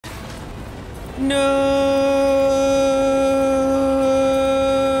No.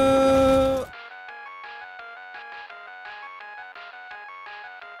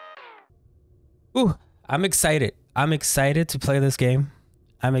 Ooh, I'm excited. I'm excited to play this game.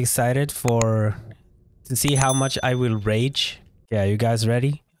 I'm excited to see how much I will rage. Yeah, are you guys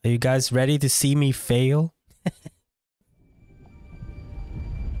ready? Are you guys ready to see me fail?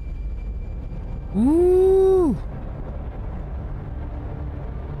 Ooh.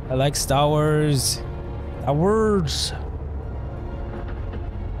 I like Star Wars. Star Wars.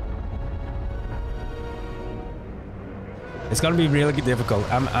 It's gonna be really difficult.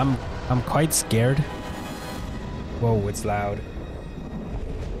 I'm quite scared. Whoa, it's loud.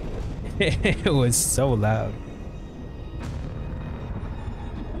 It was so loud.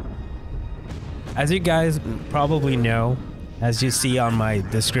 As you guys probably know, as you see on my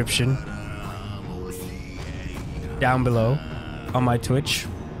description down below on my Twitch,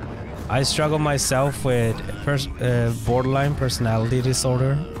 I struggle myself with borderline personality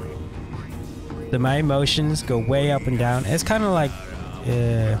disorder. So my emotions go way up and down. It's kind of like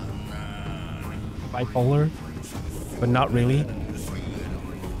bipolar, but not really.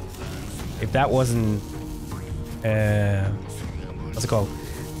 If that wasn't what's it called?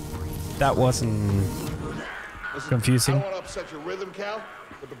 That wasn't confusing. I don't want to upset your rhythm, Cal,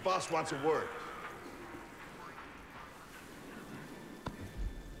 but the boss wants a word.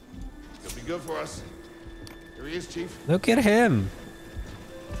 It'll be good for us. Here he is, Chief. Look at him.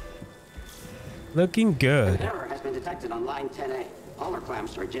 Looking good. An error has been detected on line 10A. All our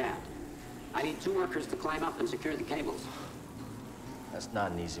clamps are jammed. I need 2 workers to climb up and secure the cables. That's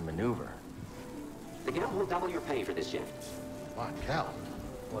not an easy maneuver. The guild will double your pay for this shift. Come on, Cal.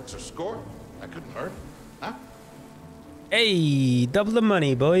 What's our score? That couldn't hurt. Huh? Hey, double the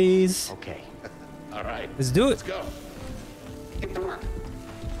money, boys. Okay. All right. Let's do it. Let's go. Get to work.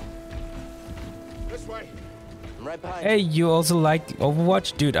 This way. I'm right behind Hey, you also like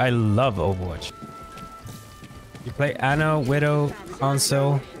Overwatch? Dude, I love Overwatch. You play Ana, Widow,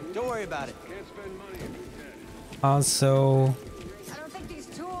 Hanzo. Don't worry about it. Hanzo, I don't think these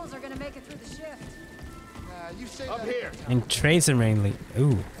tools are gonna make it through the shift. You say up here. and Tracer mainly.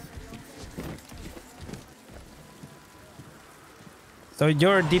 Ooh. So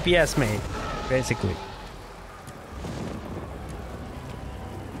you're a DPS mate, basically.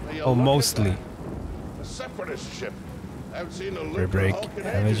 Oh, mostly. A separatist ship. I haven't seen a For a break.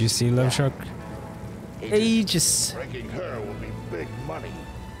 Haven't you seen Love Shark? Ages. Breaking her will be big money.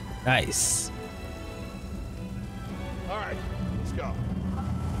 Nice. All right, let's go.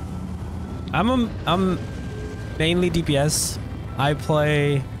 I'm mainly DPS. I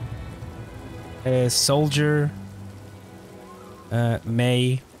play a soldier,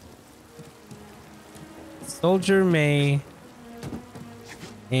 May. Soldier, May.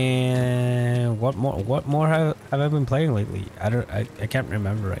 And what more have I been playing lately? I can't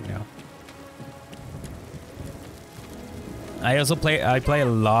remember right now. I play a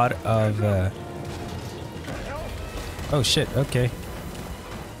lot of oh shit, okay.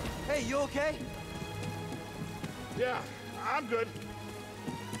 Hey, you okay? Yeah, I'm good.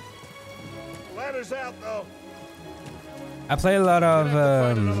 Ladder's out though. I play a lot of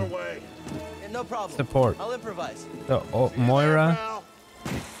Another way. Yeah, no problem. support. I'll improvise. So Pal.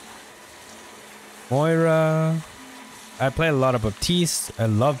 Moira. I play a lot of Baptiste. I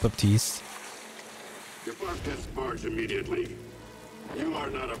love Baptiste. Depart this barge immediately. You are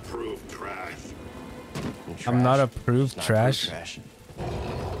not approved trash. I'm not approved Not trash. trash.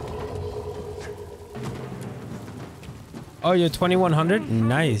 Oh, you're 2100?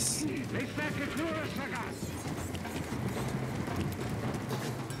 Nice.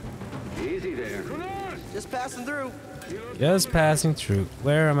 Easy there. Just passing through. Just passing through.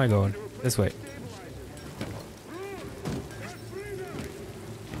 Where am I going? This way.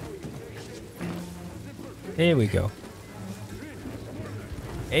 Here we go.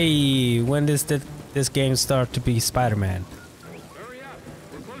 Hey, when does this game start to be Spider-Man? Hurry up.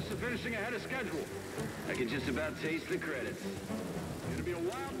 We're close to finishing ahead of schedule. I can just about taste the credits. It'll be a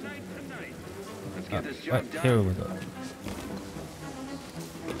wild night tonight. Let's get this job done. Here we go.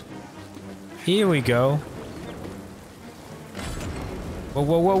 Here we go. Whoa,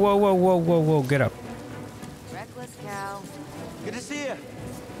 whoa, whoa, whoa, whoa, whoa, whoa, whoa, get up. Reckless cow. Good to see you.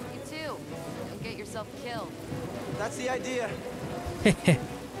 You too. Don't get yourself killed. That's the idea.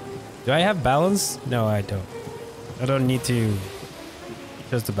 Do I have balance? No, I don't. I don't need to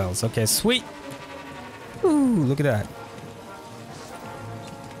adjust the balance. Okay, sweet. Ooh, look at that.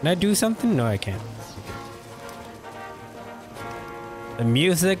 Can I do something? No, I can't. The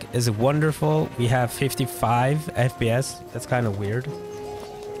music is wonderful. We have 55 FPS. That's kind of weird.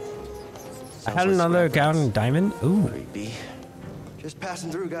 I had another account in Diamond. Ooh. Creepy. Just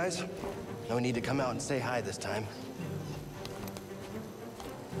passing through, guys. No need to come out and say hi this time.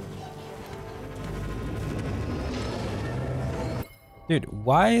 Dude,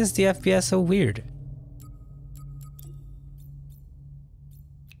 why is the FPS so weird?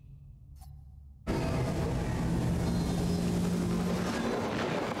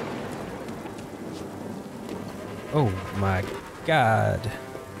 Oh my god.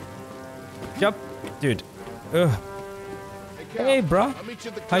 Yup, dude. Ugh. Cal, Hey, bro. I'll meet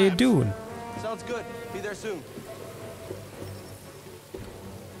you at the How you clams. doing? Sounds good. Be there soon.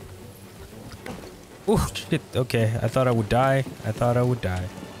 Oh shit. Okay, I thought I would die. I thought I would die.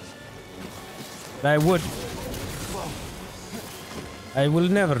 But I would. I will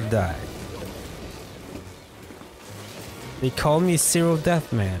never die. They call me Zero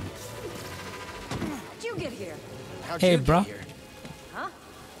Death Man. How'd you get here? How'd Hey, you get bro. here? Huh?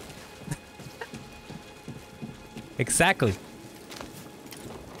 Exactly.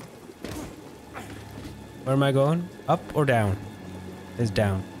 Where am I going? Up or down? It's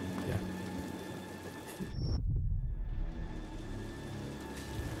down. Yeah.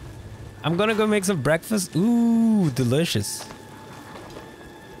 I'm gonna go make some breakfast. Ooh, delicious.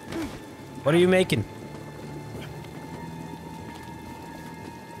 What are you making?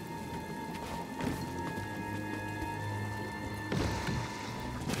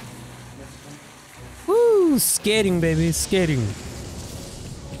 Woo, skating, baby, skating.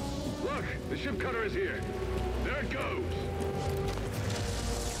 Look, the ship cutter is here. There it goes.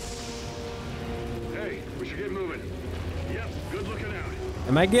 Hey, we should get moving. Yep, good looking out.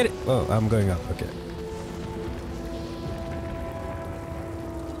 Am I getting? Oh, I'm going up. Okay.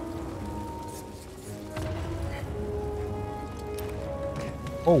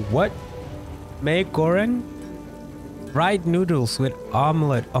 Oh, what? Mae goreng? Fried noodles with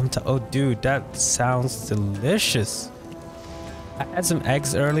omelet on top. Oh, dude, that sounds delicious. I had some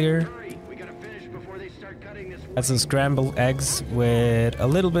eggs earlier. Hurry, we gotta finish before they start cutting this. Had some scrambled eggs with a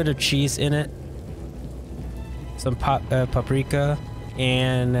little bit of cheese in it. Some paprika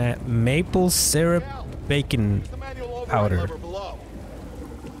and maple syrup bacon The manual override powder. lever below.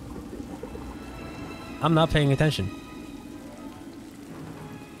 I'm not paying attention.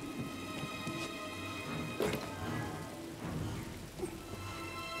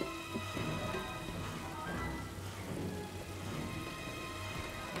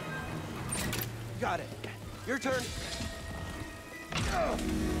 Got it. Your turn. Hold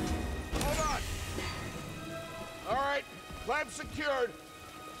on. All right, clamp secured.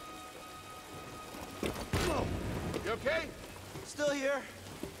 You okay? Still here.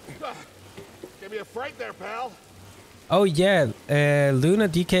 Give me a fright there, pal. Oh yeah, Luna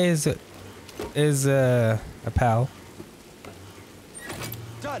DK is a pal.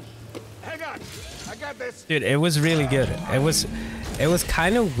 Done. Hang on. I got this. Dude, it was really good. It was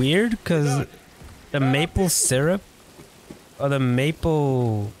kind of weird because the maple syrup or the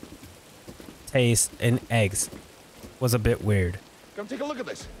maple taste in eggs was a bit weird. Come take a look at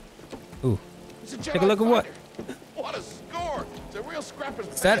this. Ooh, It's a take a Jedi look at what? fighter. What a score. It's a real scrapping.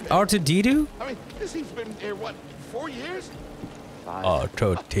 Is that R2D2? I mean, this thing's been here, what, 4 years?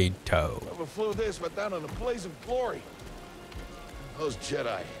 R2D2. Whoever flew this went down in a blaze of glory. Those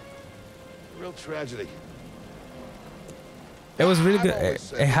Jedi. Real tragedy. It was really good. I've always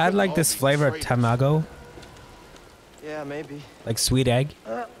It said had we like could this all be flavor of traitors. tamago, Yeah, maybe. like sweet egg.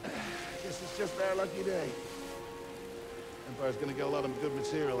 Guess it's just our lucky day. Empire's gonna get a lot of good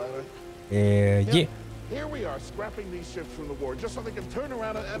material out of it. Yeah. Here we are, scrapping these ships from the war just so they can turn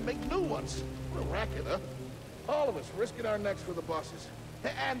around and make new ones. What a racket, huh? All of us risking our necks for the bosses.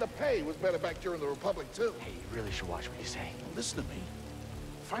 And the pay was better back during the Republic, too. Hey, you really should watch what you say. Listen to me.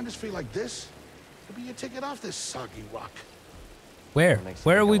 Find us feel like this, it'll be your ticket off this soggy rock. Where? Makes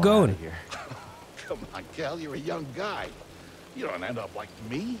Where are sense we going going? out of here. Come on, Cal, you're a young guy. You don't end up like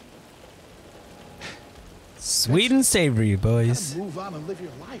me. Sweet and savory, boys. Move on and live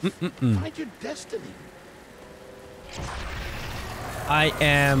your life. Find your destiny. I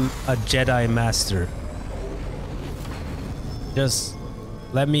am a Jedi Master. Just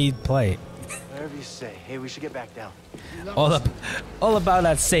let me play. Whatever you say. Hey, we should get back down. All about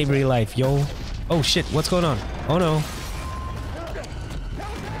that savory life, yo. Oh shit, what's going on? Oh no.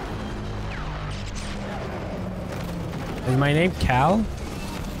 Is my name Cal?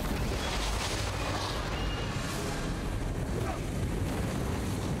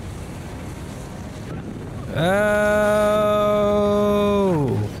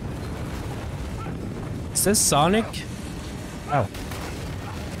 Oh. Is this Sonic? Oh.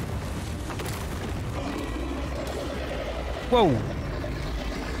 Whoa.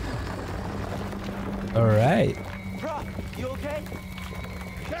 All right. Bro, you okay?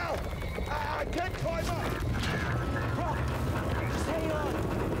 Cal, I can't climb up. Bro, just hang on.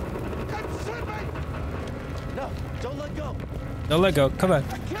 Consent me. No, don't let go. Don't let go. Come on.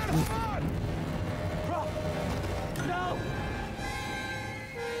 I can't hold on. Bro, no.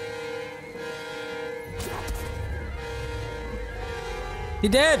 He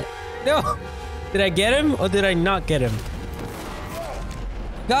did. No. Did I get him or did I not get him?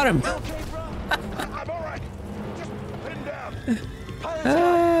 Got him. Okay, bro. I'm all right. Just pinned down.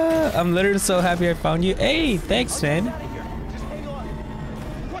 I'm literally so happy I found you. Hey, thanks, man. Out of here. Just hang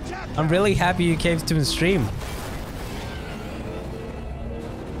on. Watch out. I'm really happy you came to the stream.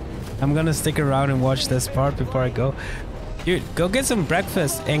 I'm gonna stick around and watch this part before I go. Dude, go get some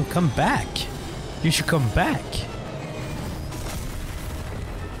breakfast and come back. You should come back.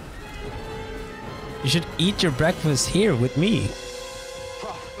 You should eat your breakfast here with me.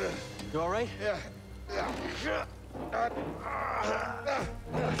 Bro, you all right? Yeah.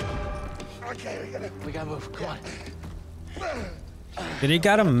 Okay, We gotta move. Come on. Dude, he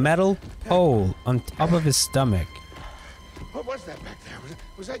got a metal pole on top of his stomach. What was that back there?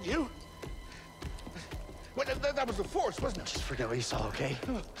 Was that you? Wait, that was the Force, wasn't it? Just forget what you saw, okay?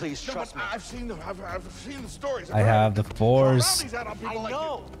 Please No, trust but me. I've seen the stories. I have the Force. I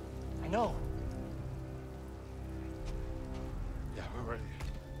know. I know. Yeah, we're ready.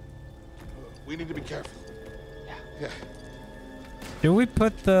 We need to be careful. Yeah. Should we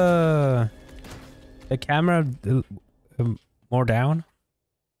put the camera more down?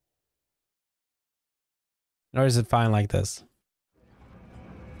 Or is it fine like this?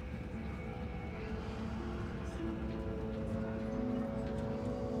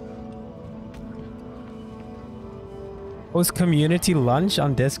 Host community lunch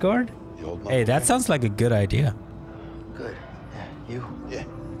on Discord? Hey, that sounds like a good idea. Good. Yeah, you? Yeah.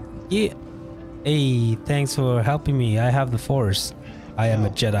 Yeah. Hey, thanks for helping me. I have the Force. I am a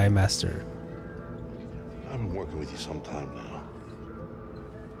Jedi Master. I've been working with you some time now.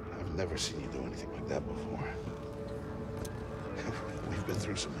 I've never seen you do anything like that before. We've been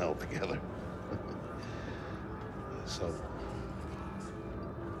through some hell together. So,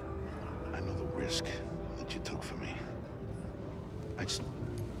 I know the risk that you took for me. I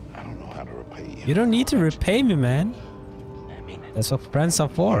don't know how to repay you. You don't need to repay me, man. I mean, That's what friends are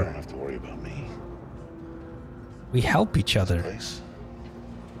You for. don't have to worry about me. We help each This other. place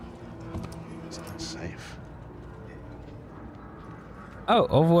is not safe. Oh,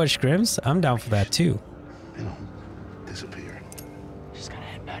 Overwatch Scrims? I'm down for that too. You know, disappear. just gotta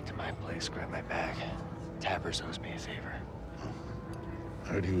head back to my place, grab my bag. Tappers owes me a favor. I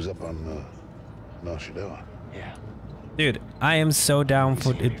heard he was up on Noshidella. Yeah. Dude, I am so down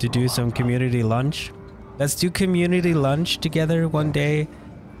for to do some community lunch. Let's do community lunch together one day.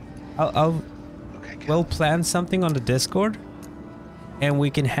 We'll plan something on the Discord, and we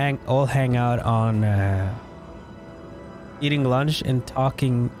can all hang out on eating lunch and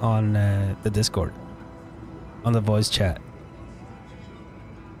talking on the Discord, on the voice chat.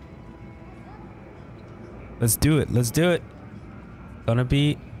 Let's do it. Let's do it. Gonna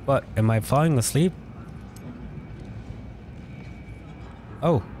be what? Am I falling asleep?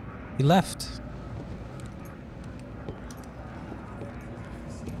 Oh, he left.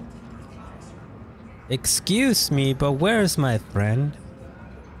 Excuse me, but where's my friend?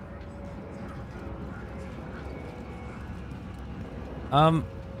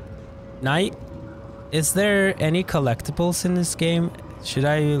 Knight, is there any collectibles in this game? Should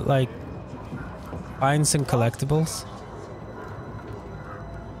I, like, find some collectibles?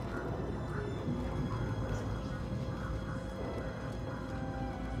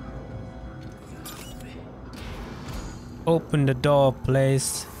 Open the door,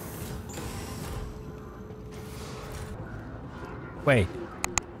 please. Wait,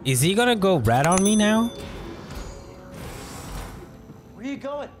 is he gonna go rat on me now? Where are you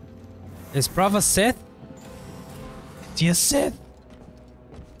going? Is Prof a Sith? Is he a Sith?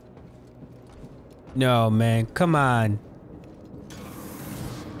 No, man, come on.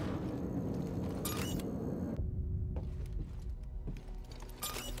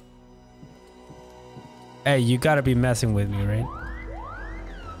 Hey, you gotta be messing with me, right?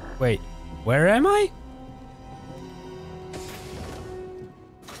 Wait, where am I?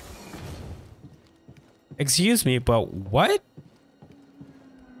 Excuse me, but what?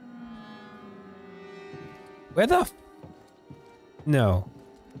 Where the f— No.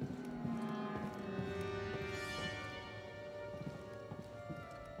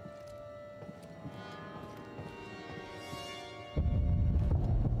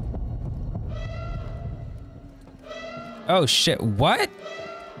 Oh shit, what?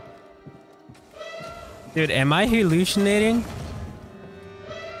 Dude, am I hallucinating?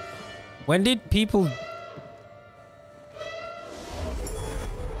 When did people...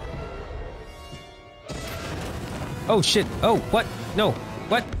 Oh shit. Oh, what? No.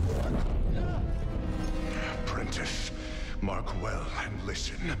 What? Apprentice, mark well and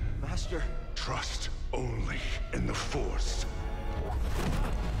listen. Master. Trust only in the Force.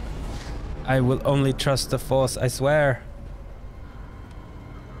 I will only trust the Force, I swear.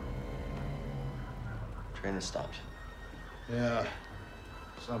 Train has stopped. Yeah.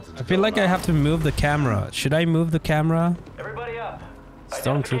 Something's I feel like I have to move the camera. Should I move the camera? Everybody up.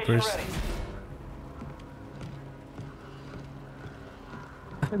 Stormtroopers.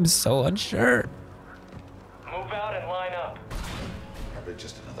 I'm so unsure. Move out and line up. Probably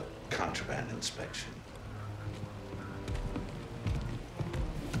just another contraband inspection.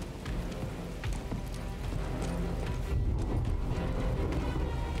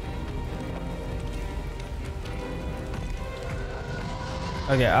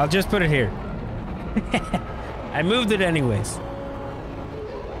 Okay, I'll just put it here. I moved it anyways.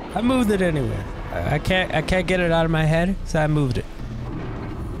 I can't get it out of my head, so I moved it.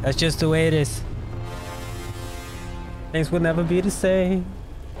 That's just the way it is. Things will never be the same.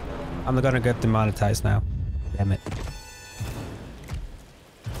 I'm gonna get demonetized now. Damn it.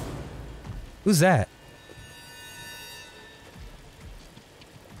 Who's that?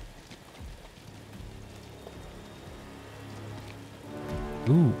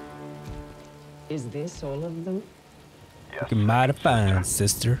 Ooh. Is this all of them? Looking mighty fine,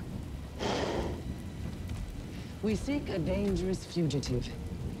 sister. We seek a dangerous fugitive.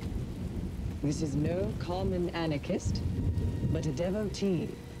 This is no common anarchist, but a devotee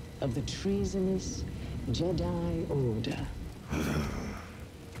of the treasonous Jedi Order.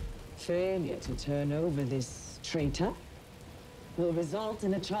 Failure to turn over this traitor will result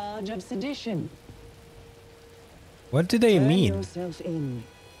in a charge of sedition. What do they Turn mean? yourself in,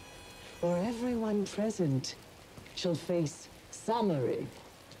 or everyone present shall face summary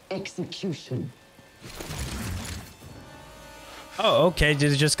execution. Oh, okay.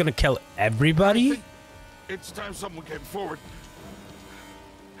 They're just gonna kill everybody? It's time someone came forward.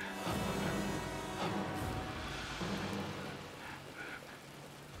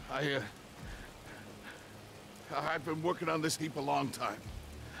 I've been working on this heap a long time.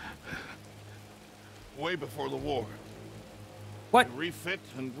 Way before the war. What? Refit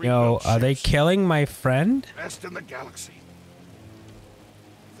and rebuild Yo, are they ships. killing my friend? Best in the galaxy.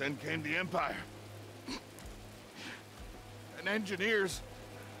 Then came the Empire. And engineers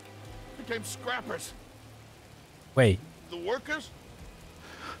became scrappers. Wait, The workers,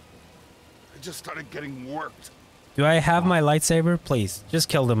 they just started getting worked. do I have my lightsaber? Please, just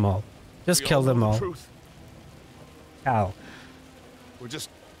kill them all. Just We kill all know them the all. Truth. Ow. We're just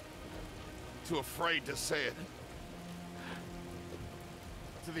too afraid to say it.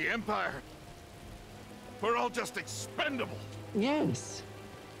 To the Empire, we're all just expendable. Yes,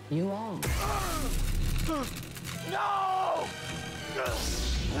 you are. No!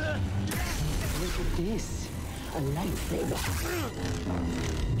 Look at this, a lightsaber.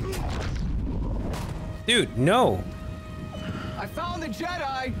 Dude, no. I found the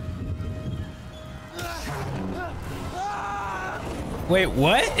Jedi! Wait,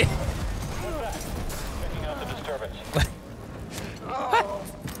 what? Checking out the disturbance.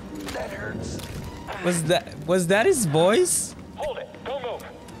 That hurts. Was that his voice? Hold it. Don't move.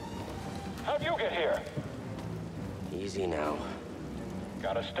 How'd you get here? Easy now.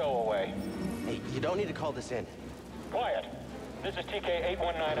 Got a stowaway. Hey, you don't need to call this in. Quiet. This is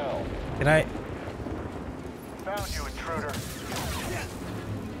TK-8190. Can I? Found you, intruder.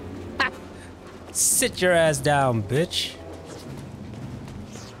 Sit your ass down, bitch.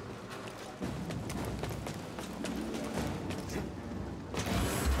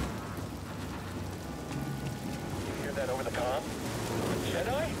 Hear that over the comm?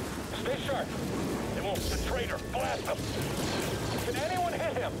 Jedi? Stay sharp. They won't. The traitor. Blast them. Can anyone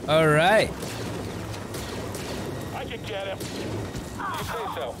hit him? All right. I can get him. You say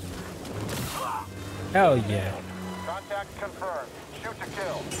so. Hell yeah. Contact confirmed. Shoot to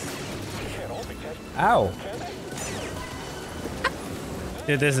kill. Can't hold me, Ted. Ow. Can they?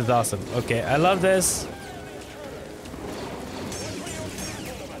 Dude, this is awesome. Okay, I love this.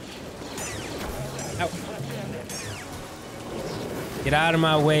 Ow. Get out of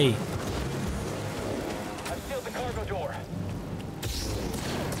my way. I've sealed the cargo door.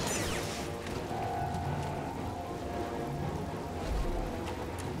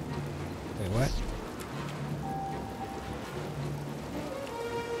 Wait, what?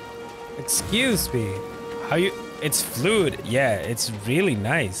 Excuse me. How you? It's fluid. Yeah, it's really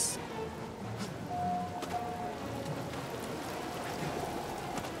nice.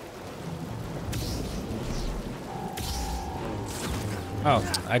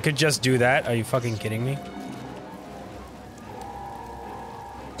 Oh, I could just do that. Are you fucking kidding me?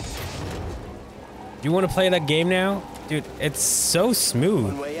 You want to play that game now? Dude, it's so smooth.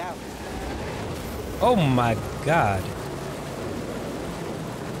 One way out. Oh my god.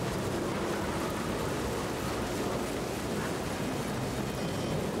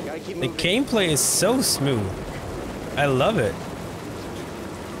 Gotta keep The moving. gameplay is so smooth. I love it.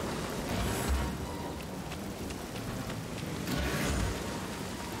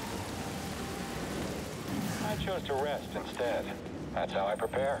 I chose to rest instead. That's how I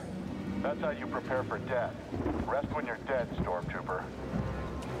prepare. That's how you prepare for death. Rest when you're dead, Stormtrooper.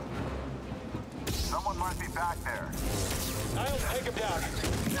 Someone might be back there. I'll take him down.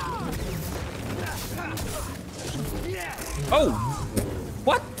 Oh!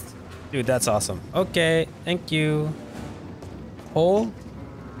 What? Dude, that's awesome. Okay, thank you. Hole?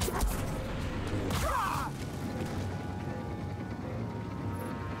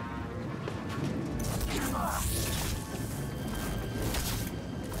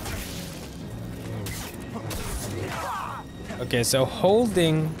 Okay, so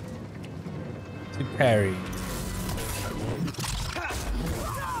holding to parry.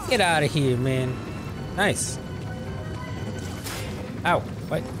 Get out of here, man. Nice. Ow,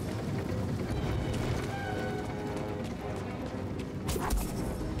 what?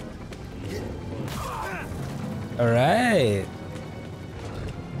 All right.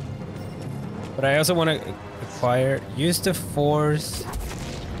 But I also want to acquire, use the force.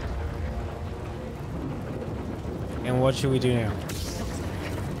 And what should we do now?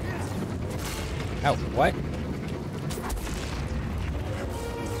 Ow, what?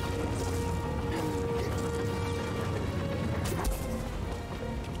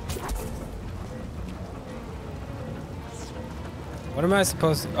 What am I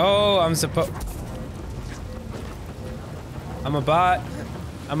supposed to? Oh, I'm supposed. I'm a bot.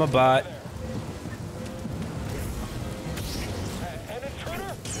 I'm a bot. An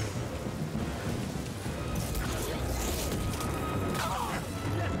intruder?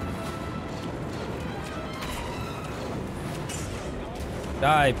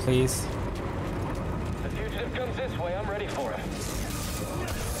 Die, please. The fugitive comes this way. I'm ready for him.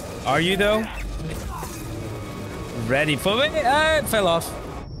 Are you though? Ready for me? Ah, it fell off.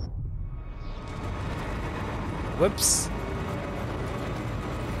 Whoops.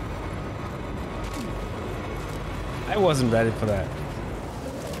 I wasn't ready for that.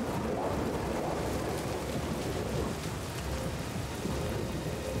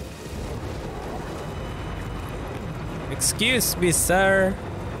 Excuse me, sir.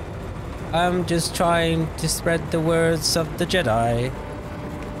 I'm just trying to spread the words of the Jedi.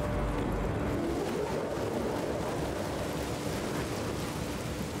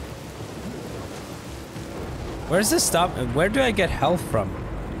 Where's this stop? Where do I get health from?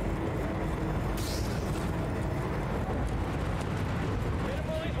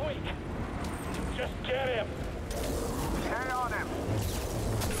 He's weak. Just get him. Stay on him.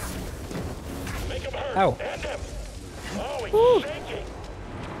 Make him hurt. Ow. End him. Oh, he's Woo. shaking.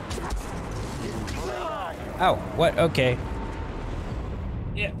 Ow, what? Okay.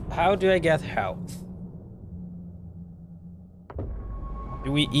 Yeah, how do I get health?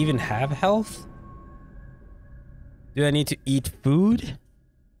 Do we even have health? Do I need to eat food?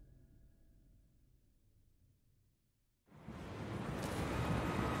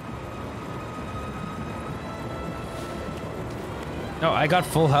 No, I got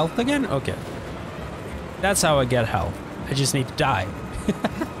full health again? Okay. That's how I get health. I just need to die.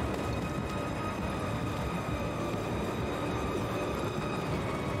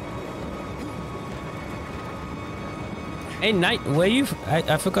 Hey, Knight, where you?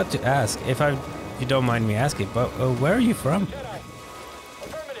 I forgot to ask if you don't mind me asking, but where are you from? Jedi.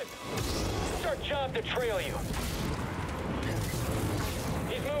 Affirmative. It's our job to trail you.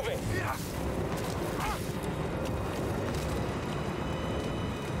 He's moving.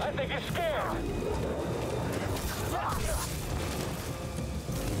 I think he's scared.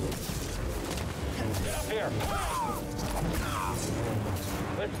 Get up here.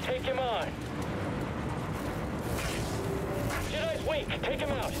 Let's take him on. Jedi's weak. Take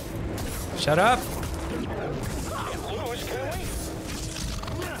him out. Shut up! Lose, can we?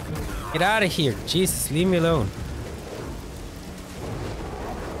 Get out of here. Jesus, leave me alone.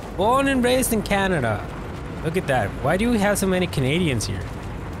 Born and raised in Canada. Look at that. Why do we have so many Canadians here?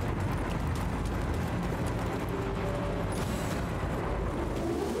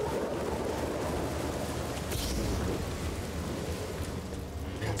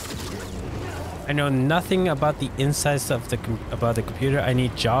 I know nothing about the insides of the computer. I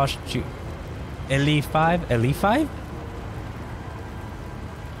need Josh to LE5. LE5?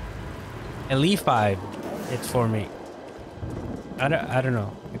 LE5 it for me. I don't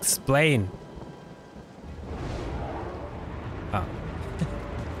know. Explain. Oh.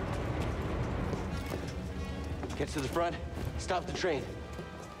 Get to the front. Stop the train.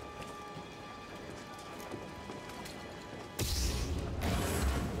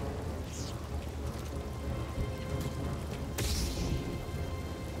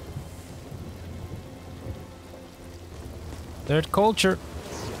 Third culture.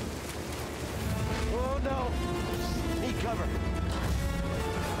 Oh no! Need cover.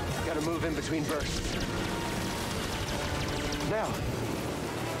 Gotta move in between bursts. Now.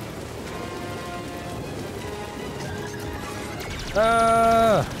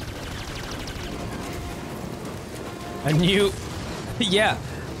 I knew. Yeah,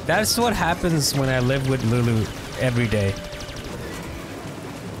 that's what happens when I live with Lulu every day.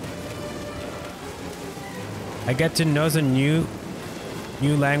 I get to know some new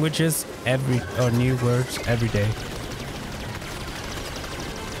languages or new words every day.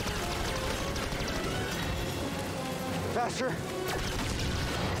 Faster.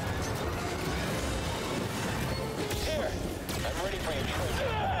 Here, I'm ready for you.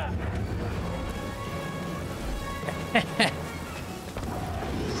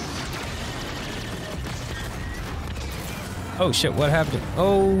 Oh shit, what happened?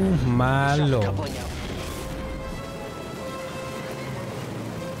 Oh my lord. Coupling out.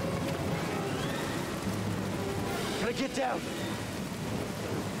 Gotta get down.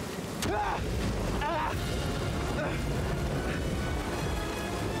 Ah! Ah!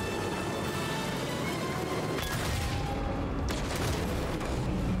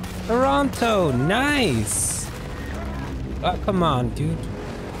 Toronto, nice. Oh, come on, dude.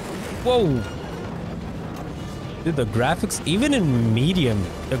 Whoa. Dude, the graphics, even in medium,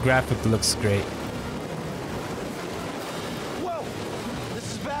 the graphic looks great. Whoa!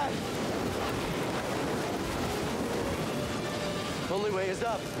 This is bad. Only way is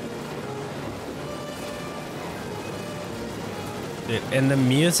up. Dude, and the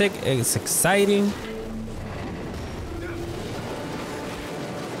music is exciting.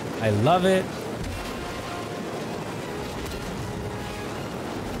 I love it.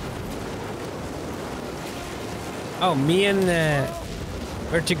 Oh, me and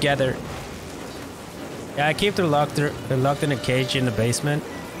we're together. Yeah, I keep her locked in a cage in the basement.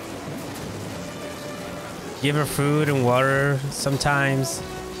 Give her food and water sometimes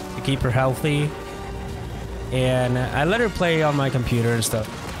to keep her healthy. And I let her play on my computer and stuff.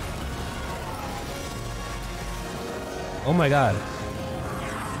 Oh my god.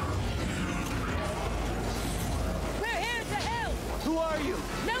 We're here to help! Who are you?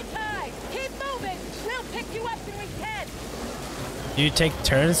 No time! Keep moving! We'll pick you up when we can! Do you take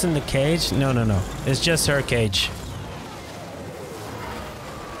turns in the cage? No, no, no. It's just her cage.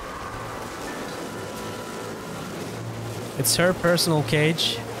 It's her personal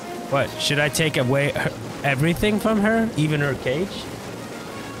cage. What? Should I take away everything from her? Even her cage?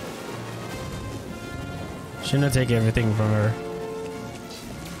 Shouldn't I take everything from her?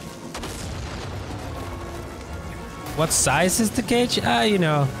 What size is the cage? You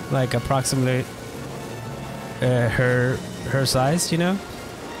know, like approximately her size, you know?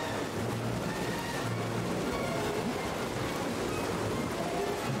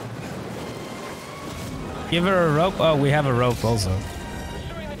 Give her a rope. Oh, we have a rope also.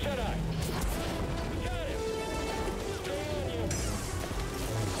 Pursuing the Jedi. We got him. Stay on you.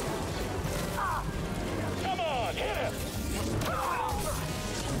 Come on, hit him. Get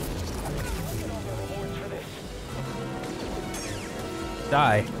all the rewards for this.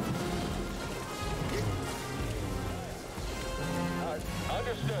 Die.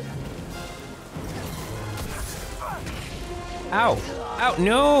 Understood. Ow. Ow,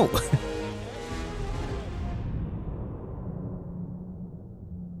 no!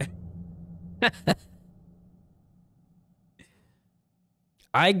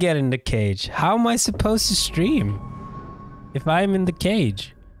 I get in the cage. How am I supposed to stream if I'm in the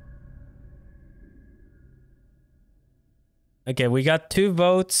cage? Okay, we got 2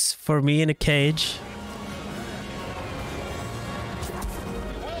 votes for me in a cage.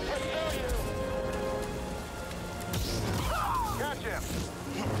 Gotcha.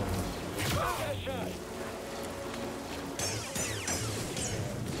 Get a shot.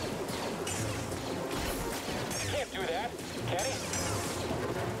 Can't do that, can he?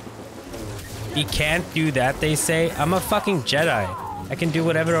 He can't do that, they say. I'm a fucking Jedi. I can do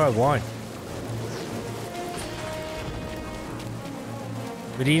whatever I want.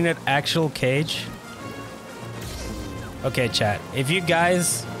 We need an actual cage. Okay, chat. If you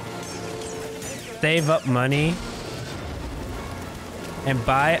guys save up money and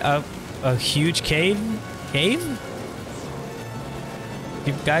buy A huge cave? Cave?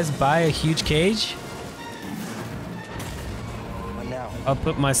 You guys buy a huge cage? What now? I'll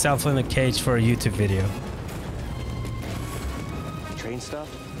put myself in a cage for a YouTube video. Train stuff?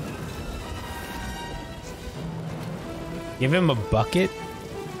 Give him a bucket?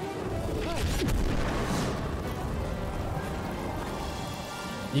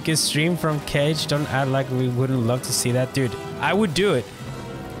 You can stream from cage. Don't act like we wouldn't love to see that. Dude, I would do it.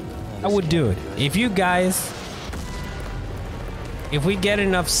 I would do it. If you guys... If we get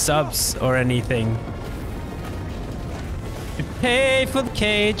enough subs or anything... To pay for the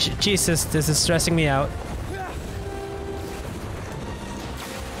cage. Jesus, this is stressing me out.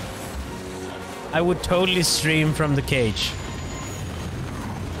 I would totally stream from the cage.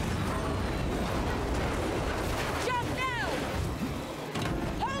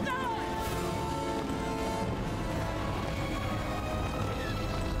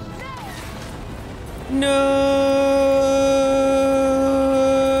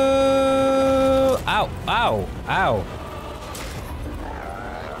 No! Ow, ow, ow.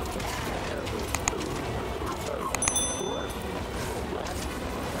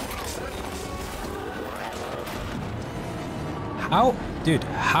 How? Dude,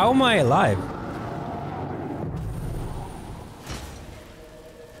 how am I alive?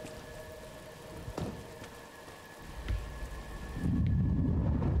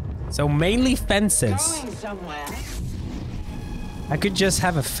 So mainly fences. I could just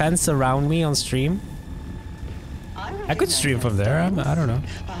have a fence around me on stream. I could stream from there. I don't know.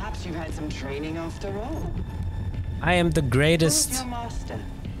 Perhaps you've had some training after all. I am the greatest. Who's your master,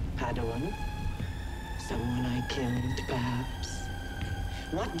 Padawan? Someone I killed, perhaps.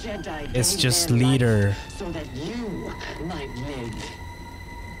 What Jedi It's gave just their life leader. so that you might live?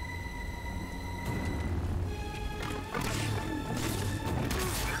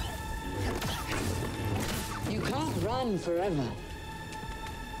 You can't run forever.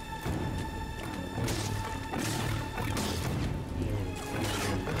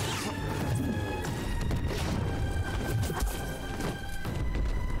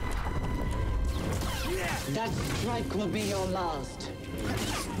 That strike will be your last.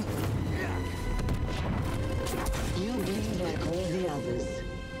 You'll be like all the others.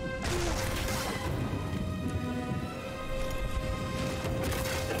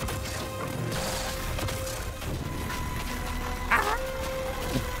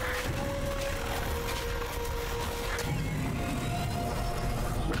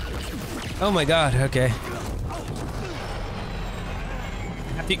 Oh my god, okay.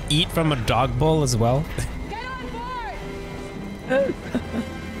 Have to eat from a dog bowl as well?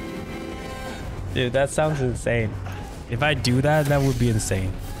 Dude, that sounds insane. If I do that, that would be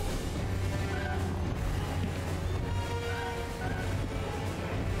insane.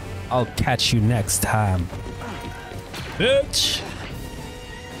 I'll catch you next time. Bitch!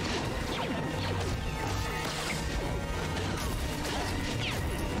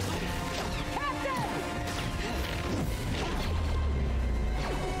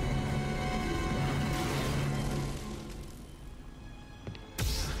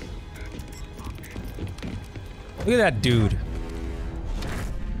 Look at that dude.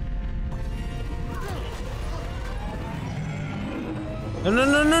 No, no,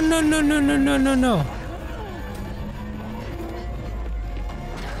 no, no, no, no, no, no, no, no, no.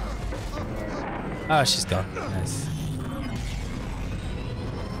 Oh, she's gone. Nice.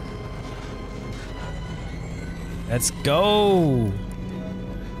 Let's go.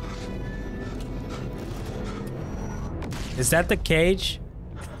 Is that the cage?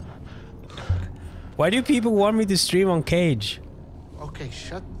 Why do people want me to stream on cage? Okay,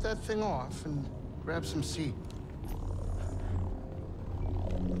 shut that thing off and grab some seat.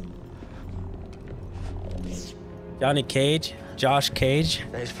 Johnny Cage? Josh Cage?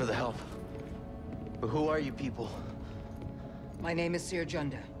 Thanks for the help. But who are you people? My name is Sir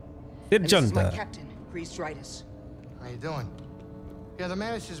Junda. Sir And this is my Junda. captain, Priest Ritus. How you doing? Yeah, the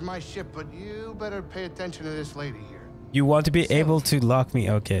Mantis is my ship, but you better pay attention to this lady here. You want to be able to lock me?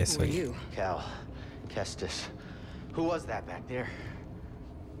 Okay, Who are sweet. you? Cal. Kestis. Who was that back there?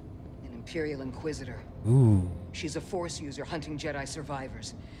 An Imperial Inquisitor. Ooh. She's a Force user hunting Jedi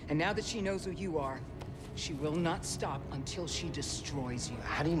survivors. And now that she knows who you are, she will not stop until she destroys you.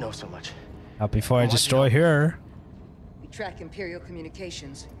 How do you know so much? Not before I destroy her. We track Imperial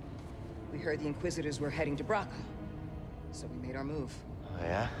communications. We heard the Inquisitors were heading to Braca. So we made our move. Oh,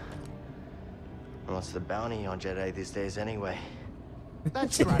 yeah? And what's the bounty on Jedi these days anyway?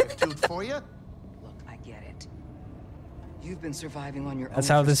 That's gratitude for you. Look, I get it. You've been surviving on your own. That's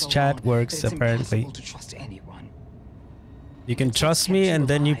how for this so chat long works, that it's apparently. impossible to trust anyone. You can trust me, and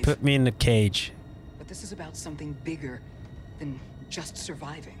then you put me in the cage. But this is about something bigger than just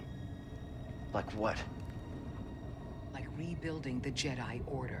surviving. Like what? Like rebuilding the Jedi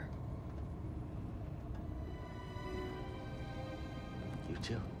Order. You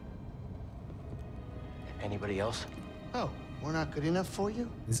too? Anybody else? Oh, we're not good enough for you?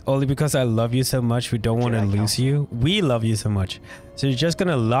 It's only because I love you so much. We don't want to lose you. We love you so much. So you're just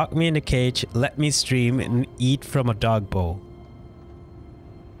gonna lock me in the cage, let me stream, and eat from a dog bowl.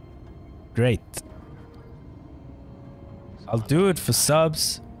 Great. I'll do it for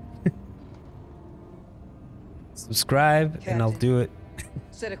subs. Subscribe, Captain, and I'll do it.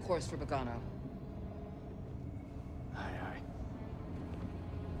 Set a course for Bogano. Aye, aye.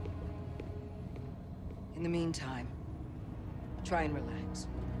 In the meantime, try and relax.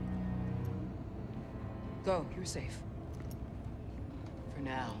 Go, you're safe. For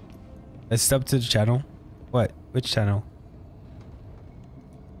now. I sub to the channel. What? Which channel?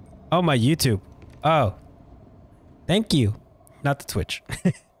 Oh, my YouTube. Oh. Thank you. Not the Twitch.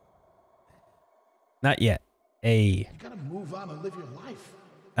 Not yet. Hey. You gotta move on and live your life.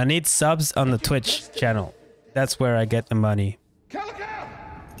 I need subs on the Twitch channel. That's where I get the money.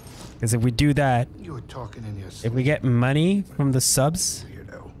 Because if we do that, You were talking in your if we get money from the subs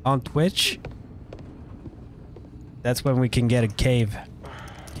on Twitch, that's when we can get a cave.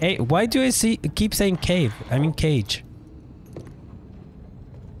 Hey, why do I keep saying cave? I mean cage.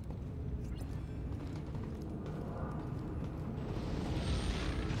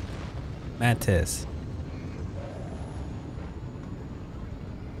 Mantis.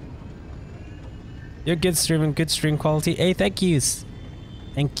 You're good streaming, good stream quality. Hey, thank yous.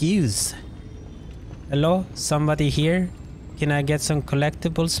 Thank yous. Hello, somebody here? Can I get some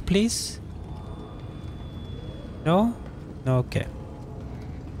collectibles, please? No? No, okay.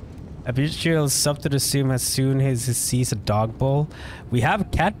 I bet you'll sub to the stream as soon as he sees a dog bowl. We have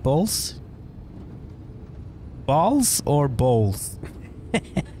cat bowls. Balls or bowls?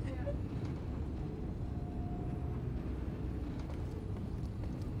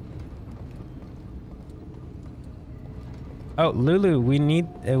 Oh, Lulu, we need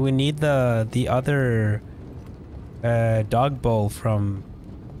the other dog bowl from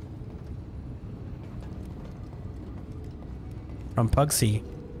Pugsy.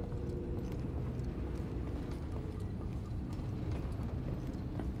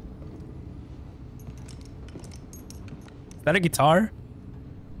 Is that a guitar?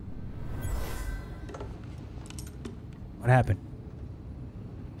 What happened?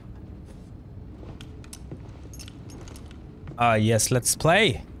 Yes, let's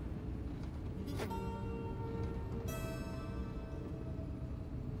play.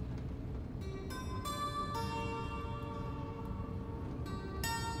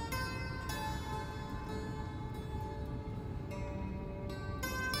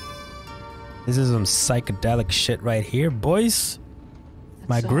 This is some psychedelic shit right here, boys.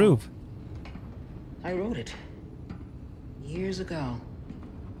 My groove. I wrote it. Years ago.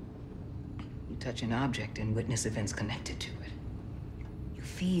 You touch an object and witness events connected to it. You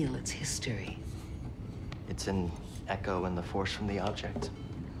feel its history. It's an echo in the force from the object.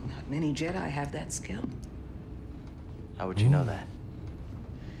 Not many Jedi have that skill. How would you know that?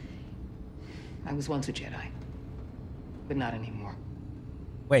 I was once a Jedi, but not anymore.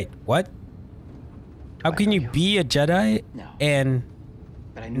 Wait, what? How can you be a Jedi and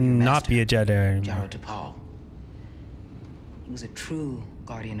But I knew your not be a Jedi anymore? Paul. He was a true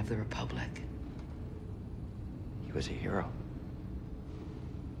guardian of the Republic. He was a hero.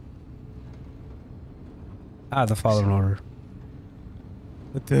 Ah, the Fallen Order.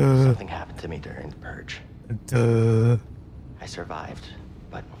 Something happened to me during the Purge. I survived,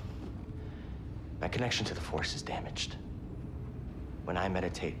 but my connection to the Force is damaged. When I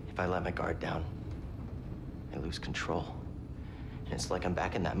meditate, if I let my guard down, I lose control. And it's like I'm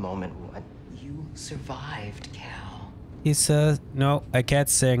back in that moment when... You survived, Cal. He says, no, I can't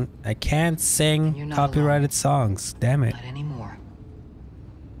sing. I can't sing copyrighted songs. Damn it. Not anymore.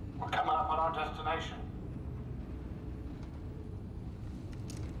 We're coming up on our destination.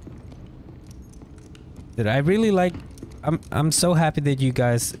 Did I really like... I'm so happy that you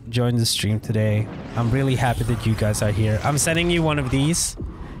guys joined the stream today. I'm really happy that you guys are here. I'm sending you one of these.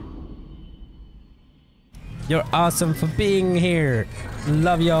 You're awesome for being here.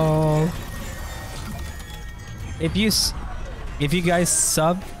 Love y'all. If you guys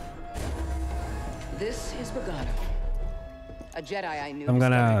sub, This is Bogano. A Jedi I knew. I'm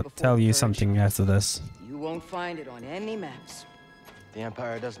gonna before tell the you Purge. something after this. You won't find it on any maps. The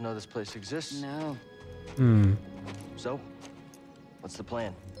Empire doesn't know this place exists. No. Hmm. So, what's the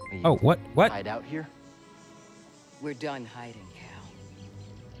plan? Oh, what? Hide out here? We're done hiding, Cal.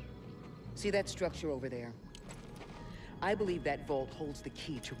 See that structure over there? I believe that vault holds the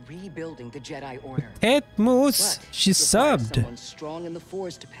key to rebuilding the Jedi Order. It moves. She subbed. Someone strong in the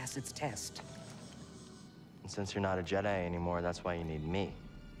Force to pass its test. And since you're not a Jedi anymore, that's why you need me.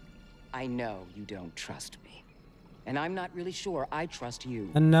 I know you don't trust me. And I'm not really sure I trust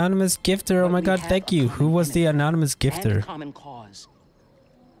you. Anonymous gifter. Oh my god, thank you. Who was the anonymous gifter? And a common cause.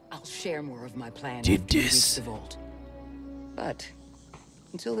 I'll share more of my plan after you reach the vault. But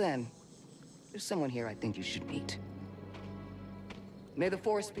until then, there's someone here I think you should meet. May the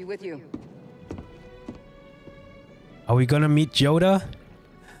Force be with you. Are we gonna meet Yoda?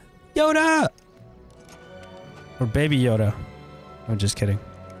 Yoda! Or Baby Yoda? I'm just kidding.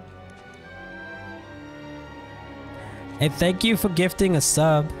 Hey, thank you for gifting a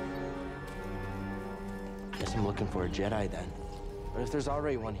sub. Guess I'm looking for a Jedi then. But if there's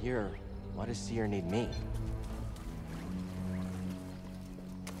already one here, why does Seer need me?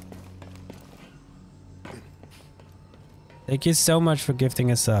 Thank you so much for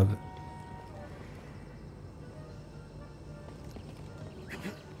gifting a sub.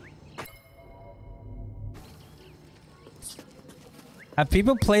 Have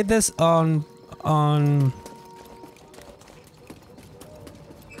people played this on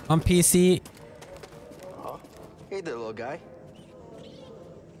PC? Oh, hey there, little guy.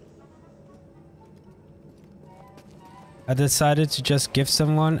 I decided to just give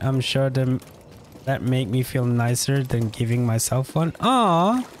someone. I'm sure that make me feel nicer than giving myself one.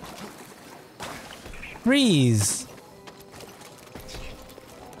 Aww. Breeze.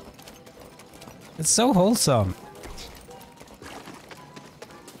 It's so wholesome.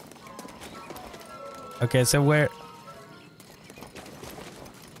 Okay, so where...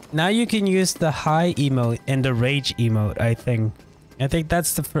 Now you can use the high emote and the rage emote, I think. I think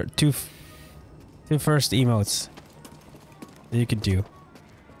that's the two first emotes that you could do.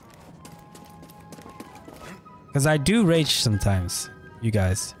 Because I do rage sometimes, you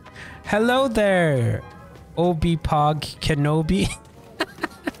guys. Hello there, Obi Pog Kenobi.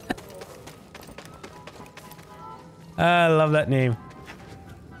 I love that name.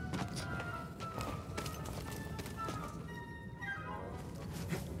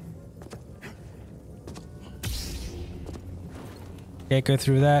 Can't go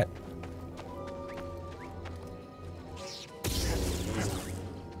through that.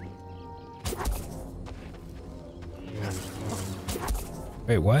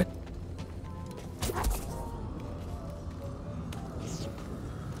 Wait, what?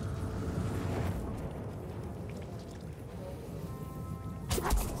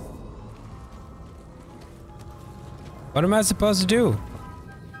 What am I supposed to do?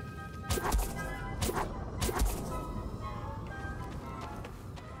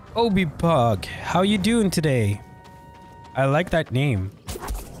 Obi Pog, how you doing today? I like that name.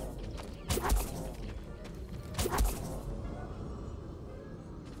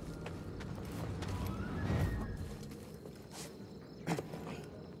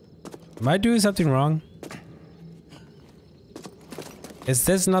 Am I doing something wrong? Is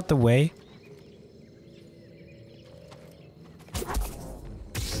this not the way?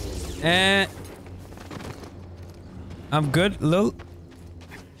 I'm good, Lil.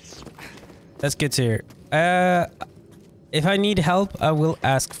 Let's get here. If I need help, I will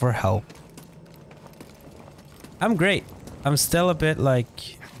ask for help. I'm great. I'm still a bit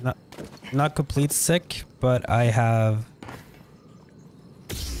like not complete sick, but I have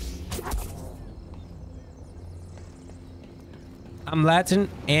I'm Latin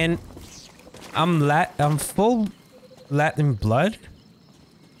and I'm full Latin blood.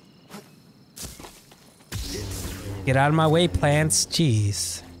 Get out of my way, plants.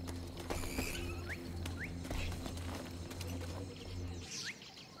 Jeez.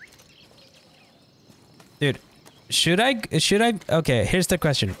 Dude, should I okay, here's the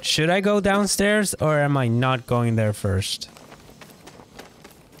question. Should I go downstairs or am I not going there first?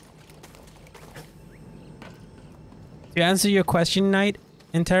 To answer your question, Knight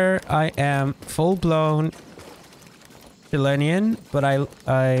in Terror, I am full-blown Chilean, but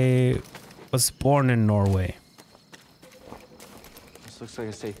I was born in Norway. This looks like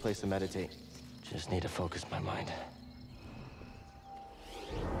a safe place to meditate. Just need to focus my mind.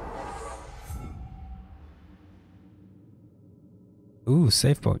 Ooh,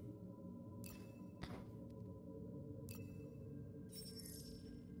 safe point.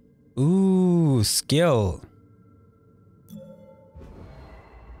 Ooh, skill.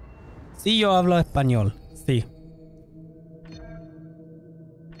 Sí, yo hablo español. Sí.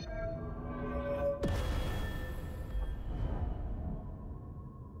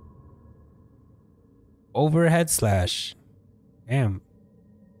 Overhead slash. Damn.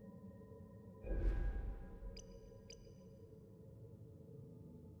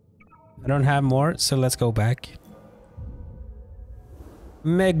 I don't have more, so let's go back.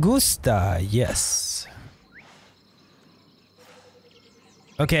 Me gusta, yes.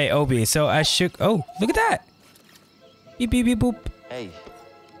 Okay, Obi, so I should... Oh, look at that! Beep, beep, beep, boop. Hey,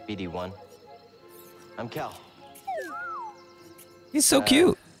 BD1. I'm Cal. He's so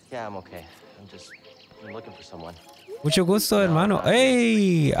cute. Yeah, I'm okay. I'm looking for someone. Mucho gusto, hermano.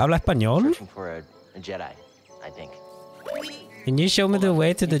 Hey, ¿habla español? Searching for a Jedi, I think. Can you show me the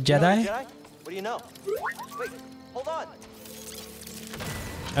way to the Jedi? What do you know? Wait, hold on.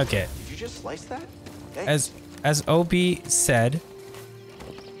 Okay. Did you just slice that? Hey. As Obi said,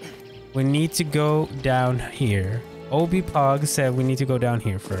 we need to go down here. Obi Pog said we need to go down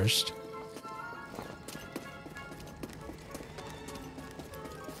here first.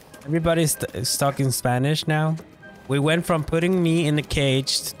 Everybody's talking Spanish now. We went from putting me in the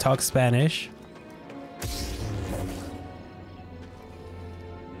cage to talk Spanish.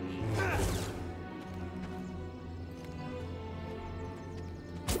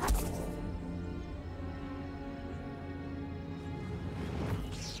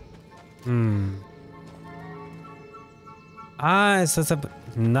 Ah, so it's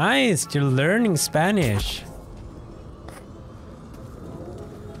nice. You're learning Spanish.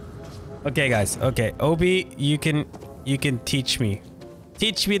 Okay, guys. Okay, Obi, you can teach me.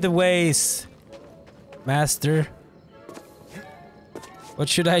 Teach me the ways, master. What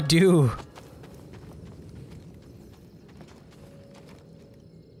should I do?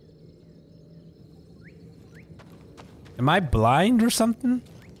 Am I blind or something?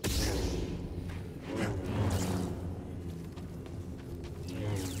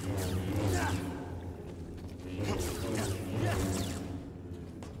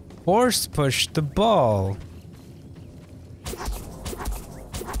 Force push the ball.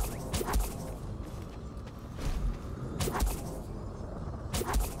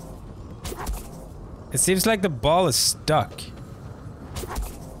 It seems like the ball is stuck.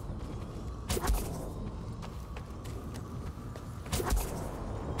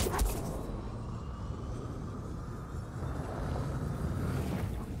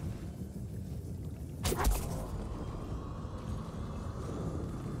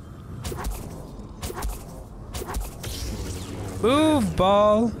 Move,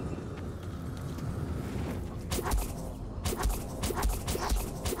 ball.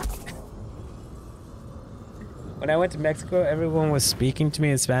 When I went to Mexico, everyone was speaking to me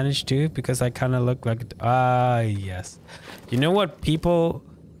in Spanish too, because I kind of look like... Ah, yes. You know what people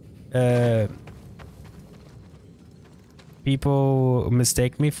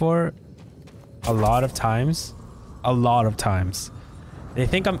mistake me for? A lot of times. A lot of times. They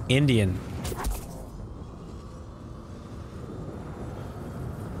think I'm Indian.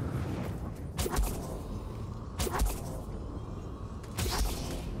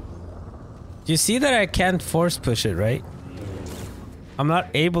 You see that I can't force push it, right? I'm not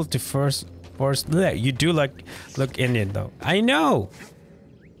able to force. Yeah, you do look Indian though. I know.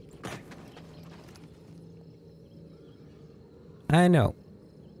 I know.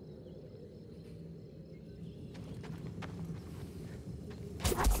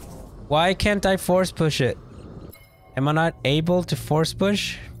 Why can't I force push it? Am I not able to force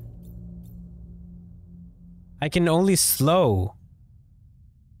push? I can only slow.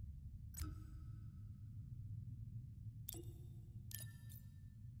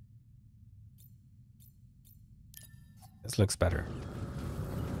 This looks better.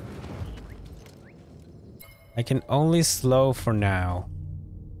 I can only slow for now.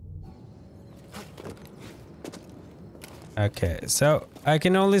 Okay, so I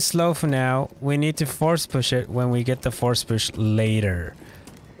can only slow for now. We need to force push it when we get the force push later.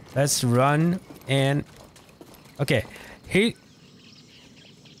 Let's run and... Okay,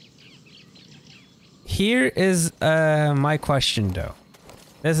 here is my question though.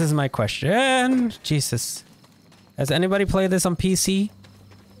 This is my question. Jesus. Has anybody played this on PC?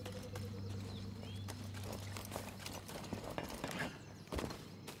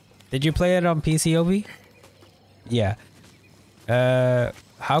 Did you play it on PC, Obi? Yeah.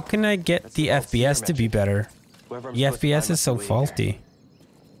 How can I get the FPS to be better? The FPS is so faulty.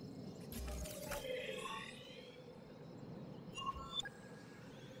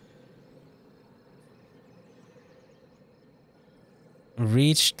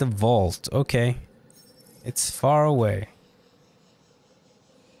 Reach the vault. Okay. It's far away.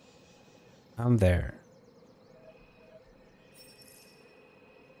 I'm there.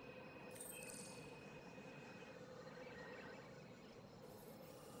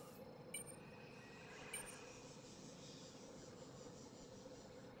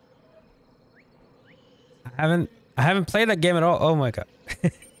 I haven't played that game at all. Oh my god.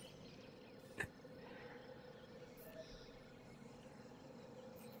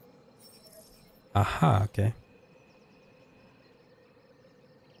 Aha, okay.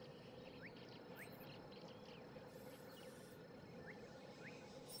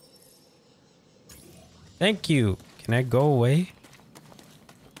 Thank you. Can I go away?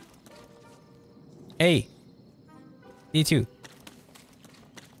 Hey. D2.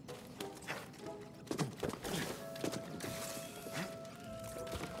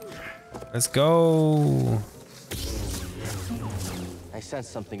 Let's go. I sense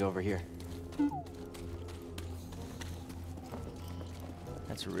something over here.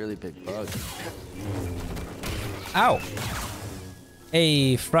 That's a really big bug. Ow.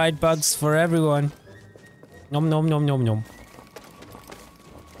 Hey, fried bugs for everyone. Nom nom nom nom nom.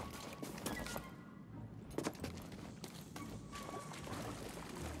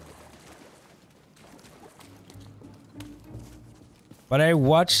 But I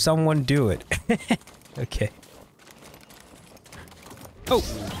watched someone do it. Okay. Oh.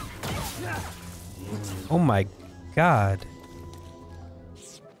 Oh my god.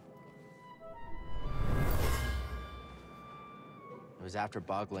 It was after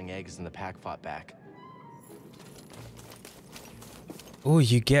boggling eggs and the pack fought back. Oh,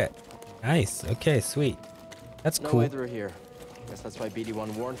 you get... Nice. Okay, sweet. That's No cool. way through here. Guess that's why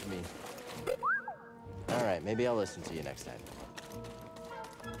BD1 warned me. Alright, maybe I'll listen to you next time.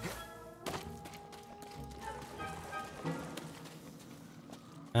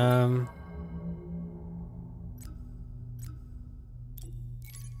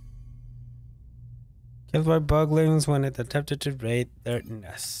 Killed by buglings when it attempted to raid their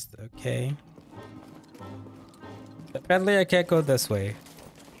nest. Okay. Apparently I can't go this way.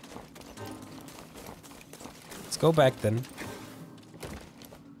 Let's go back then.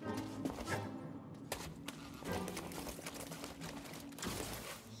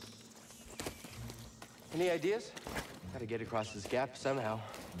 Any ideas? Gotta get across this gap somehow.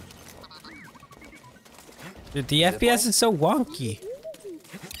 Dude, the FPS is so wonky.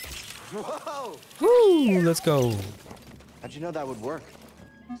 Whoa! Woo! Let's go. How'd you know that would work?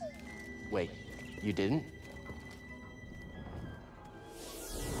 Wait, you didn't?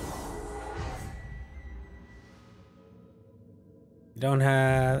 Don't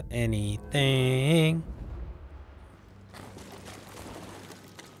have anything.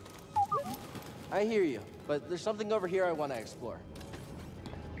 I hear you, but there's something over here I want to explore.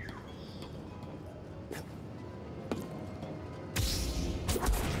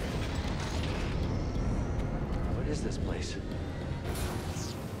 What is this place?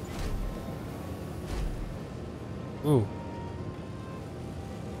 Ooh.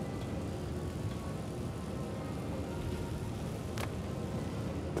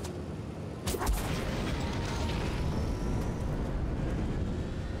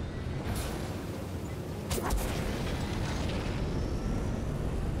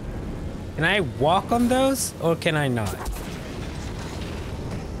 Can I walk on those or can I not?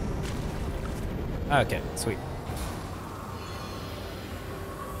 Okay, sweet.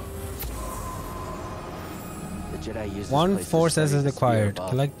 The Jedi use this One place to force as study is the sphere required. above.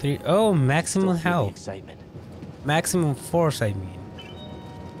 Collect 3. Oh, maximum Still feel the health. excitement. Maximum force, I mean.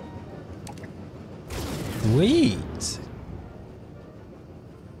 Sweet.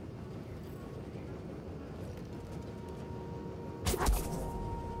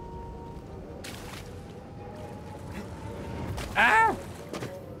 Ah!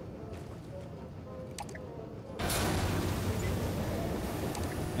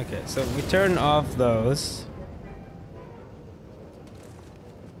 Okay, so we turn off those.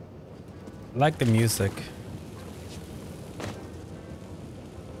 I like the music.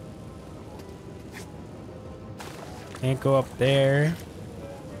 Can't go up there.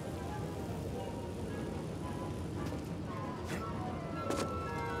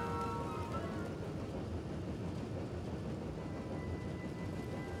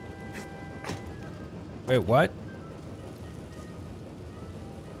 Wait, what?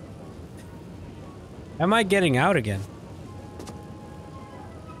 Am I getting out again?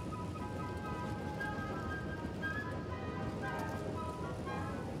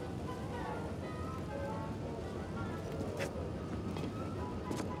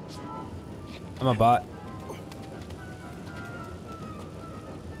 I'm a bot.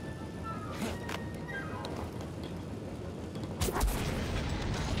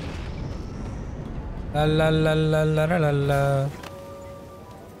 La la la la la la la.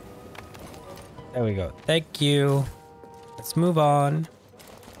 There we go. Thank you. Let's move on.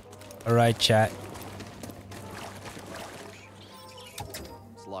 All right, chat.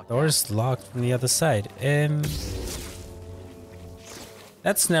 Door's locked from the other side.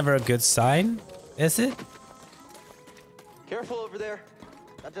 That's never a good sign, is it? Careful over there.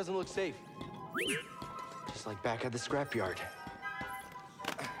 That doesn't look safe. Just like back at the scrapyard.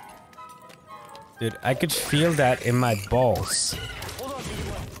 Dude, I could feel that in my balls. Hold on,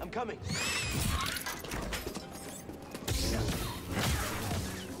 I'm coming.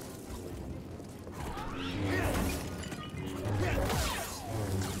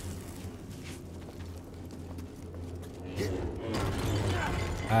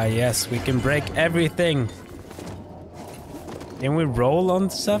 Ah, yes, we can break everything. Can we roll on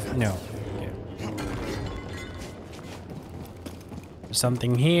stuff? No. Okay. There's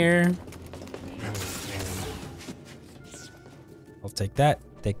something here. I'll take that.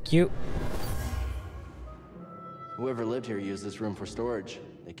 Thank you. Whoever lived here used this room for storage.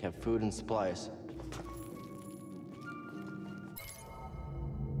 They kept food and supplies.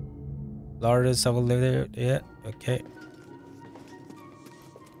 Florida, someone live there? Yeah, okay.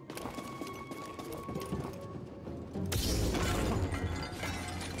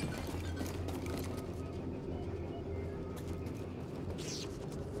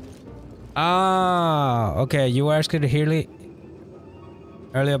 Ah, okay. You were asking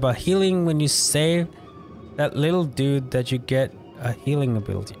earlier about healing when you save that little dude that you get a healing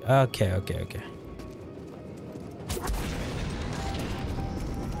ability. Okay.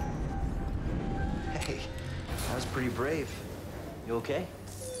 Hey, that was pretty brave. You okay?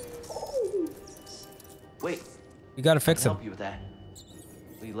 Wait. You gotta fix him. Help you with that.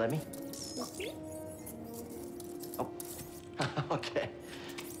 Will you let me? Oh. Okay.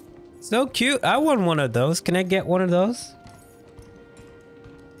 So cute. I want one of those. Can I get one of those?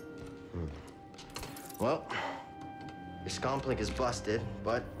 Well, your scomplink is busted,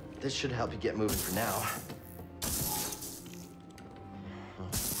 but this should help you get moving for now.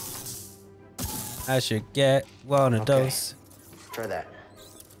 I should get one of those. Try that.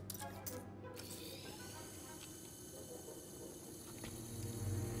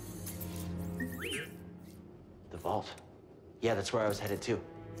 The vault. Yeah, that's where I was headed to.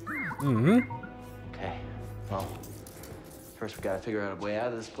 Okay, well, first we gotta figure out a way out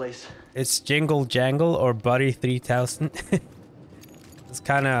of this place. It's Jingle Jangle or Buddy 3000. It's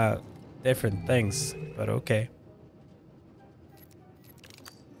kind of different things, but okay.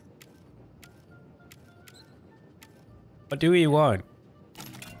 What do we want?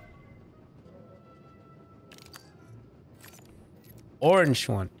 Orange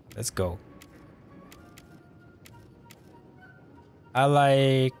one. Let's go. I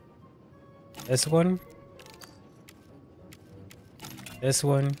like this one,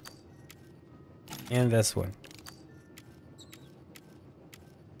 and this one.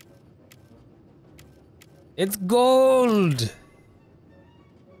 It's gold!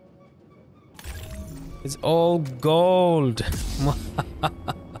 It's all gold.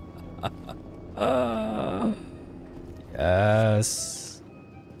 Yes.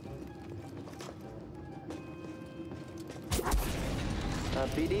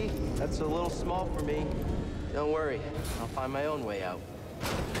 PD, that's a little small for me. Don't worry, I'll find my own way out.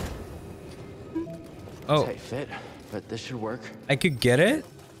 Oh. Tight fit, but this should work. I could get it?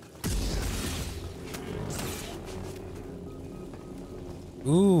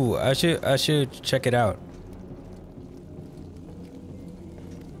 Ooh, I should check it out.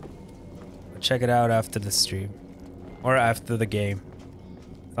 I'll check it out after the stream. Or after the game.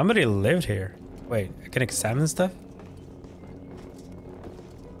 Somebody lived here. Wait, I can examine stuff?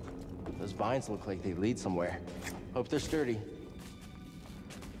 Those vines look like they lead somewhere. Hope they're sturdy.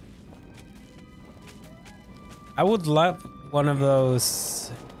 I would love one of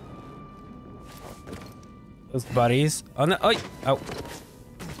those buddies on the oh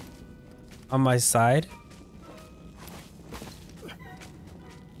on my side.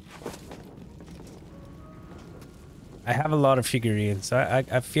 I have a lot of figurines, so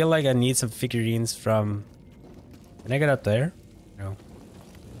I feel like I need some figurines from. Can I get up there? No.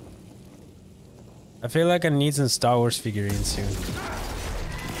 I feel like I need some Star Wars figurines soon.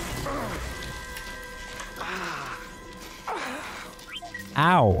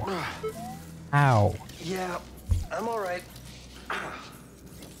 Ow. Ow. Yeah, I'm all right.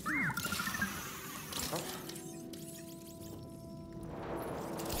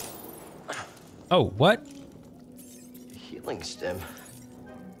 Oh, what? Healing stem.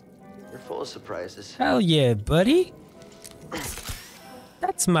 You're full of surprises. Hell yeah, buddy.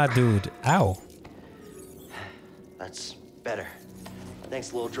 That's my dude. Ow. That's better.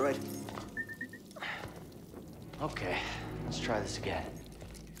 Thanks, little droid. Okay, let's try this again.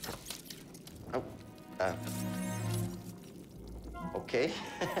 Oh, Okay.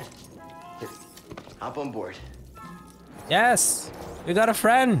 Here, hop on board. Yes, you got a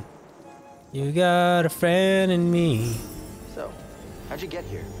friend. You got a friend in me. So, how'd you get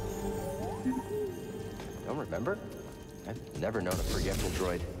here? Don't remember? I've never known a forgetful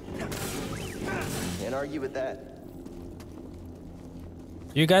droid. Can't argue with that.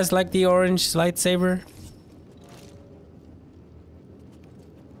 You guys like the orange lightsaber?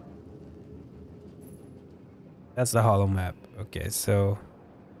 That's the hollow map. Okay, so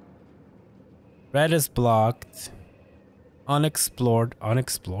red is blocked. Unexplored.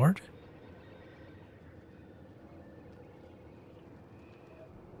 Unexplored?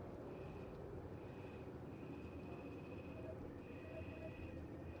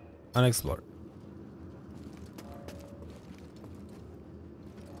 Unexplored.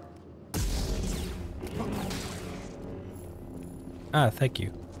 Ah, thank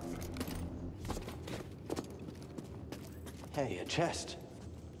you. Hey, a chest.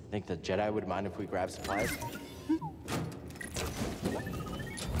 Think the Jedi would mind if we grab supplies?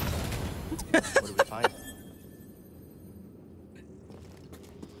 What do we find?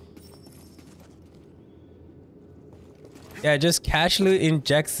 Yeah, just casually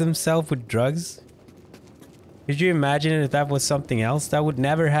injects himself with drugs. Could you imagine if that was something else? That would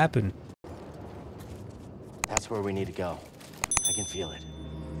never happen. That's where we need to go. I can feel it.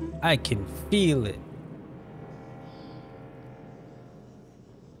 I can feel it.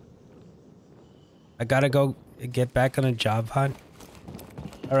 I gotta go get back on a job hunt.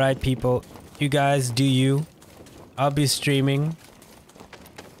 Alright, people. You guys do you. I'll be streaming.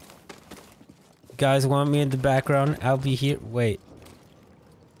 You guys want me in the background? I'll be here. Wait.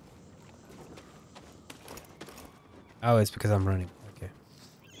 Oh, it's because I'm running. Okay.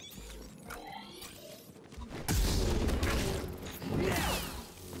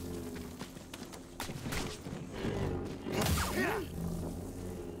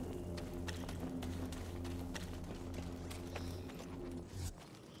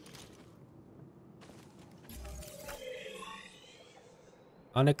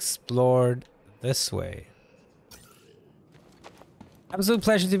 Unexplored this way. Absolute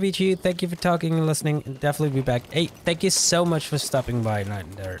pleasure to meet you. Thank you for talking and listening. And definitely be back. Hey, thank you so much for stopping by, Night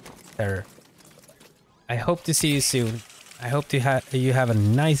and Terror. I hope to see you soon. I hope to you have a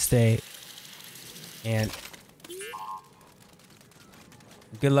nice day. And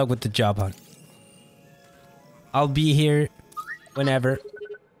good luck with the job hunt. I'll be here whenever.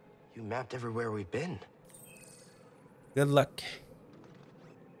 You mapped everywhere we've been. Good luck.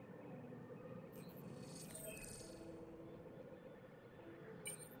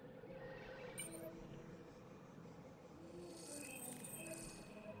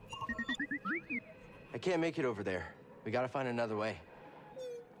 I can't make it over there. We gotta find another way.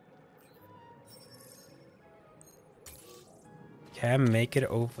 Can't make it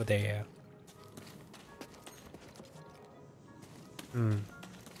over there. We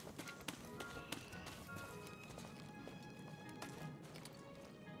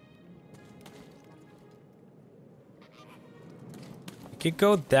could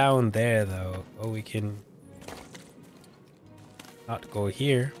go down there though, or we can not go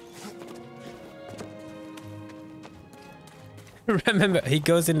here. Remember, he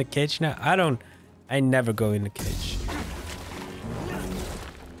goes in the cage now. I never go in the cage.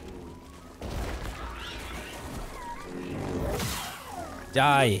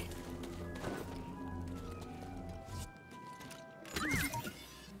 Die.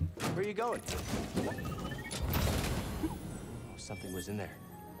 Where are you going? Oh, something was in there.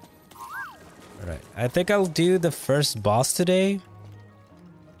 Alright, I think I'll do the first boss today.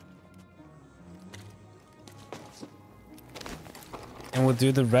 And we'll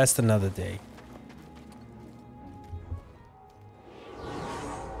do the rest another day.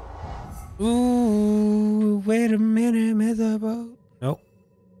 Ooh, wait a minute, Mr. Boat. Nope.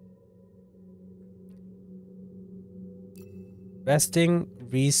 Resting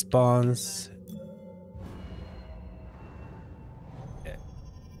respawns. Okay.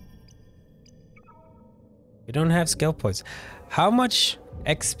 We don't have skill points. How much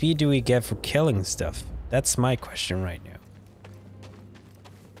XP do we get for killing stuff? That's my question right now.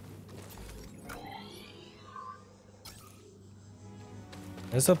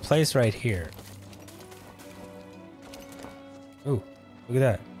 There's a place right here. Ooh, look at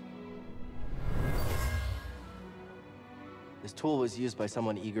that. This tool was used by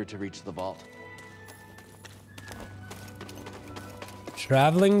someone eager to reach the vault.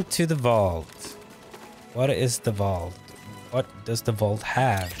 Traveling to the vault. What is the vault? What does the vault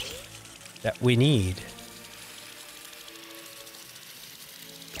have that we need?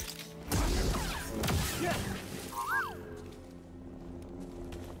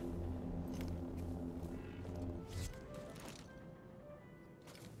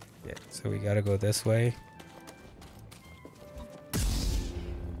 Okay, so we gotta go this way.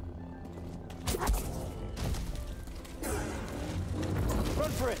 Run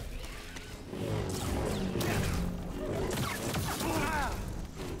for it.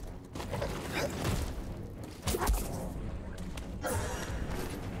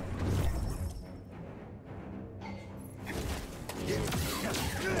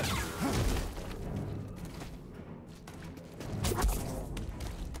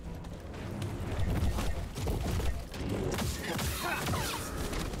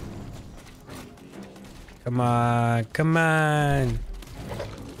 Come on, come on.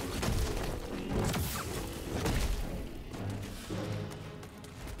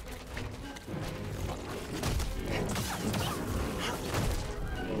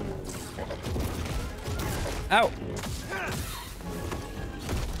 Ow.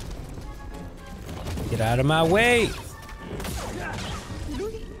 Get out of my way.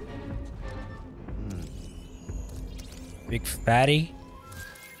 Big fatty.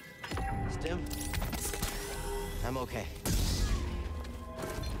 Stim? I'm okay.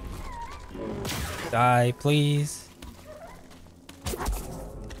 Die, please.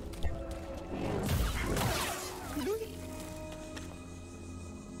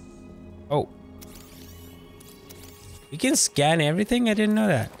 Oh. You can scan everything? I didn't know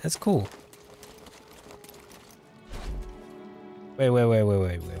that. That's cool. Wait. Where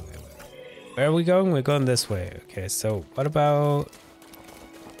are we going? We're going this way. Okay, so what about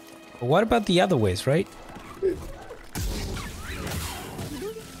the other ways, right?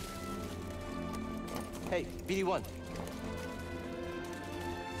 Hey, BD1.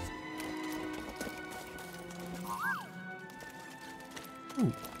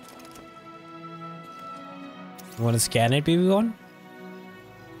 Ooh. You want to scan it, BB1?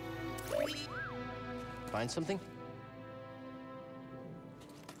 Find something?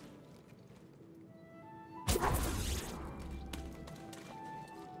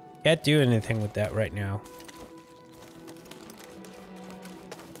 Can't do anything with that right now.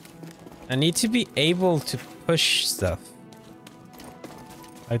 I need to be able to push stuff.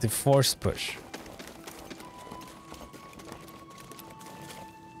 Like the force push.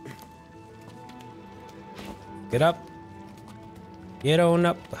 Get up. Get on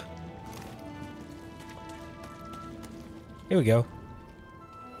up. Here we go.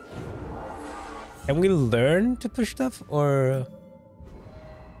 Can we learn to push stuff or...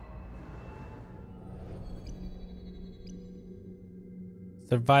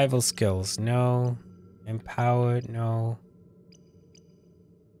 Survival skills, no. Empowered, no.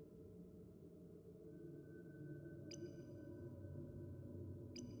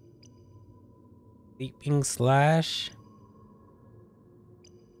 Leaping slash.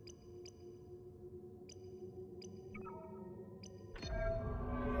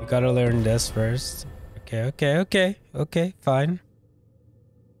 You gotta learn this first. Okay, fine.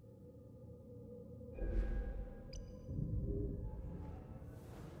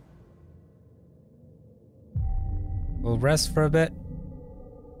 We'll rest for a bit.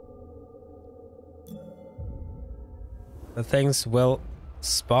 The things will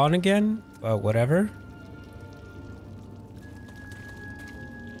spawn again, but whatever.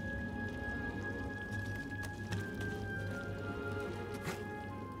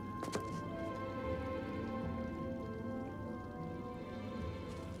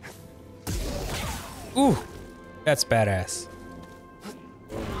 Ooh, that's badass.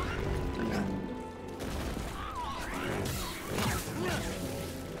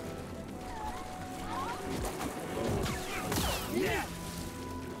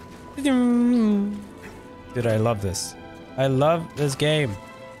 Dude, I love this. I love this game.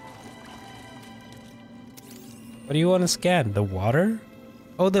 What do you want to scan? The water?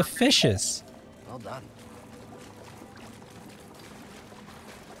 Oh, the fishes. Well done.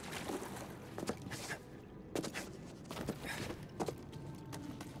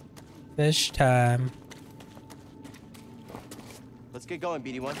 Fish time. Let's get going,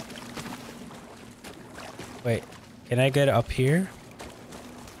 BD1. Wait, can I get up here?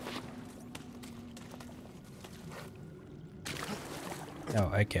 No,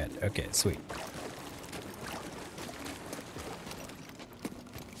 I can't. Okay, sweet.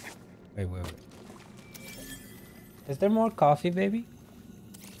 Wait. Is there more coffee, baby?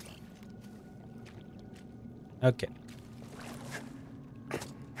 Okay.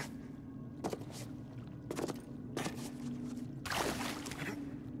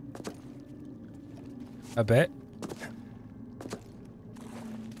 A bit.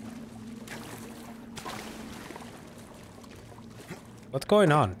 What's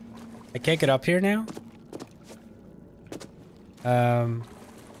going on? I can't get up here now?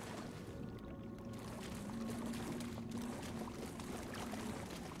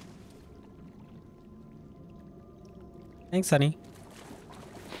 Thanks, honey.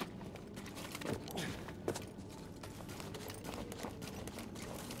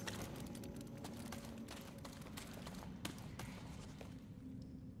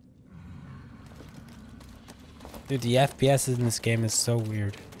 Dude, the FPS in this game is so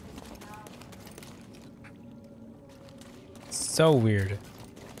weird. So weird.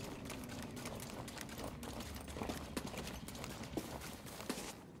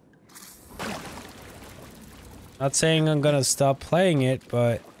 Not saying I'm gonna stop playing it,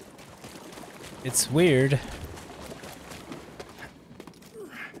 but it's weird.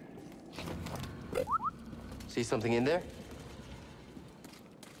 See something in there?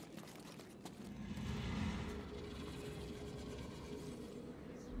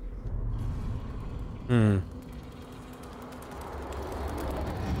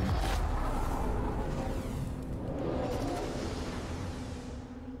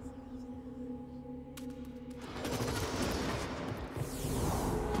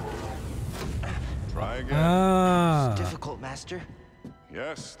 Try again. Ah. It's difficult, Master.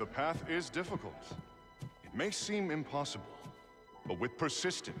 Yes, the path is difficult. It may seem impossible, but with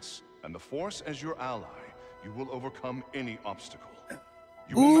persistence and the Force as your ally, you will overcome any obstacle.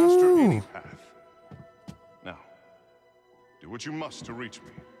 You will master any path. Now, do what you must to reach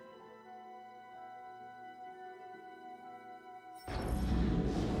me.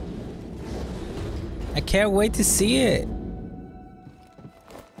 I can't wait to see it.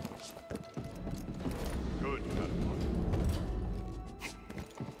 Good.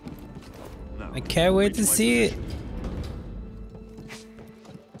 Now, I can't wait to see it.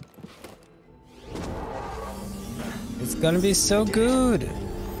 It's gonna be so good.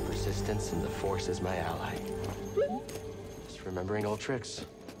 Persistence and the Force is my ally. Just remembering old tricks.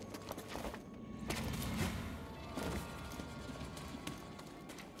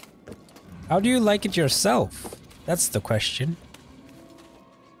 How do you like it yourself? That's the question.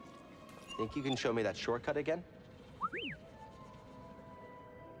 Think you can show me that shortcut again?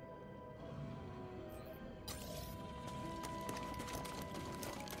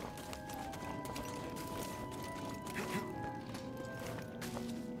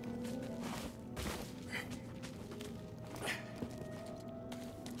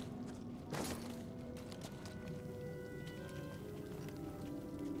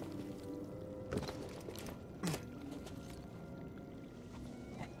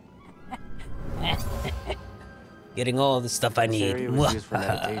 Getting all the stuff I This need. area was used for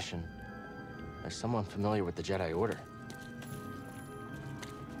meditation. There's someone familiar with the Jedi Order.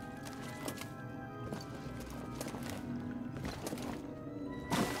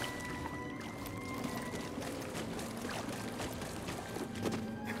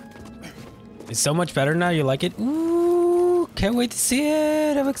 It's so much better now. You like it? Ooh, can't wait to see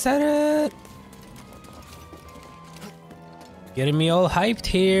it. I'm excited. Getting me all hyped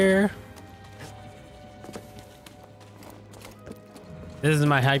here. This is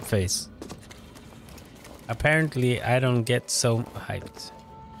my hype face. Apparently, I don't get so hyped.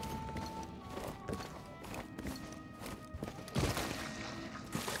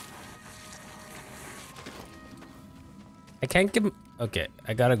 I can't give... Okay,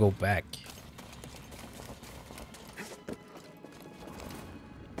 I gotta go back.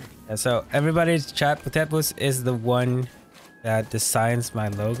 Yeah, so everybody's chat, Potatoes is the one that designs my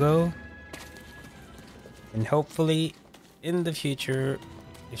logo. And hopefully, in the future,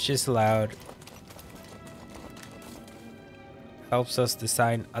 if she's allowed, helps us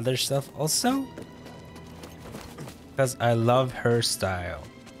design other stuff also. Because I love her style.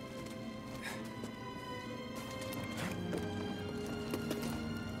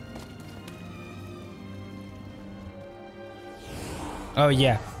 Oh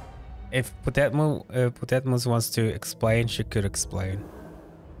yeah, if Potetmus wants to explain, she could explain.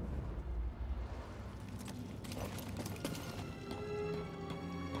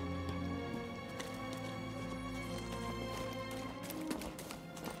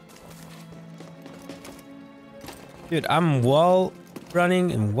 Dude, I'm wall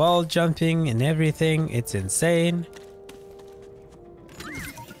running and wall jumping and everything. It's insane.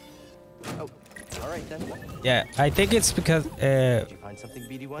 Oh, all right then. Yeah, I think it's because Did you find something,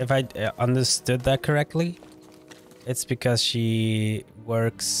 BD1? if I understood that correctly, it's because she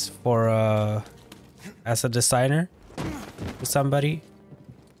works for as a designer for somebody.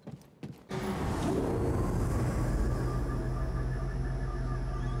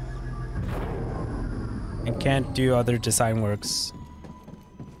 And can't do other design works,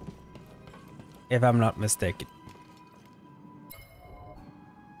 if I'm not mistaken.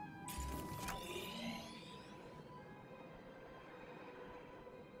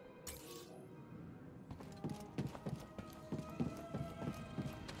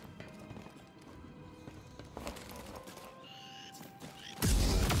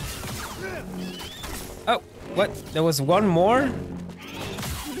 Oh, what? There was one more?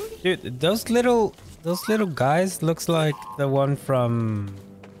 Dude, those little guys looks like the one from,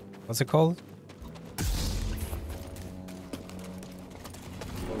 what's it called?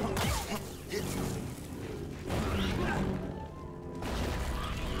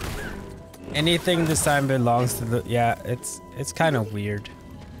 Anything this time belongs to the, yeah, it's kind of weird.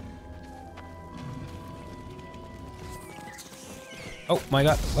 Oh my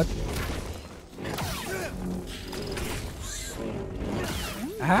god, what?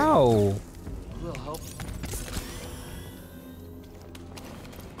 How?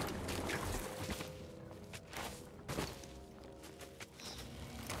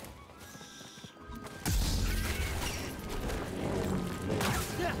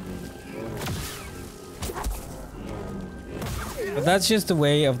 But that's just the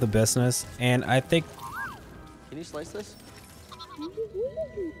way of the business, and I think. Can you slice this?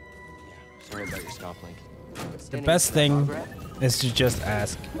 Sorry about your stop link. The best thing is to just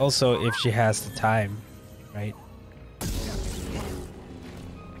ask. Also, if she has the time, right?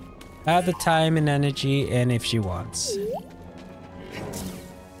 Have the time and energy, and if she wants.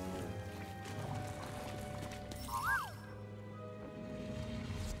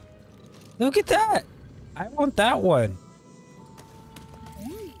 Look at that! I want that one.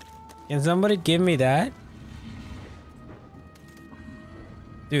 Can somebody give me that?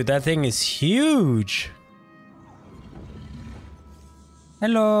 Dude, that thing is huge.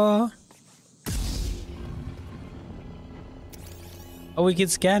 Hello. Oh, we can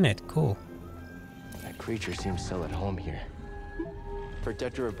scan it. Cool. That creature seems still at home here.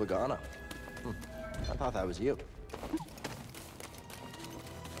 Protector of Pagana. I thought that was you.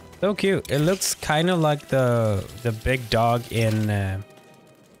 So cute. It looks kind of like the big dog in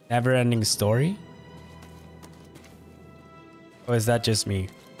Never-Ending Story. Or is that just me?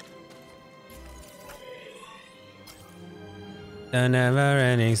 The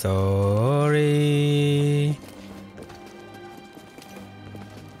Never-Ending Story.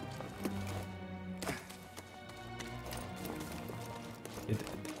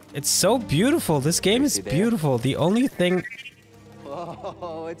 It's so beautiful. This game is beautiful. The only thing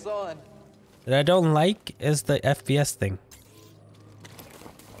Oh, it's on. that I don't like is the FPS thing.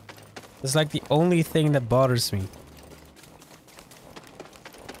 It's like the only thing that bothers me.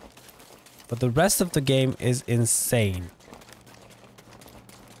 But the rest of the game is insane.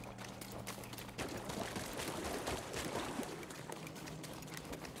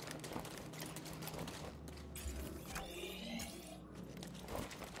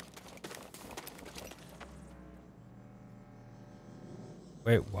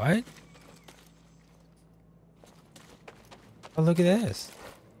 Wait, what? Oh, look at this.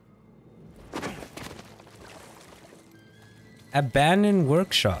 Abandoned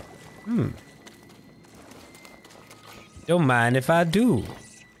workshop. Don't mind if I do.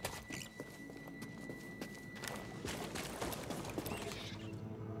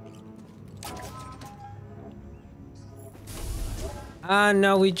 Ah,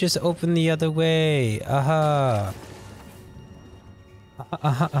 no, we just opened the other way. Aha.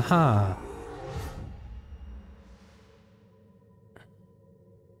 Aha, aha.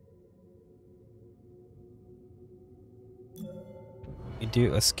 We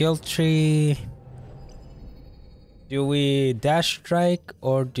do a skill tree. Do we dash strike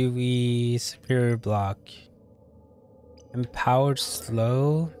or do we superior block? Empowered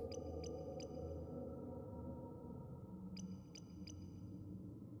slow.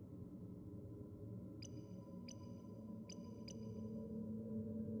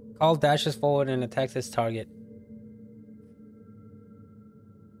 Call dashes forward and attacks its target.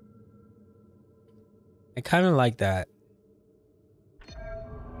 I kind of like that.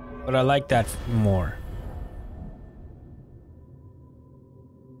 But I like that more.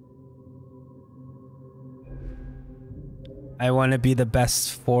 I want to be the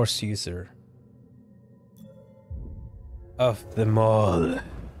best force user of them all.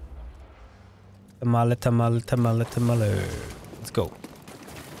 Tamale, tamale, tamale, tamale. Let's go.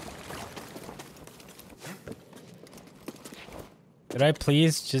 Could I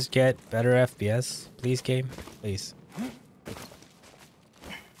please just get better FPS? Please, game? Please.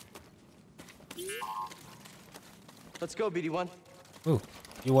 Let's go, BD1. Ooh,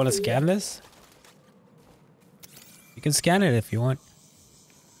 you want to scan this? You can scan it if you want.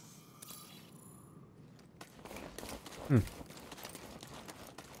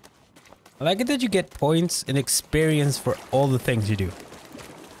 I like it that you get points and experience for all the things you do.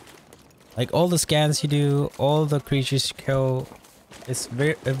 Like all the scans you do, all the creatures you kill. It's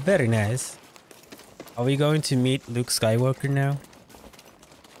very nice. Are we going to meet Luke Skywalker now?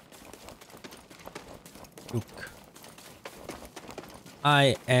 Luke.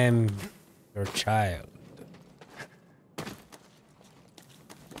 I am your child.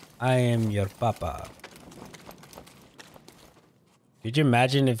 I am your papa. Could you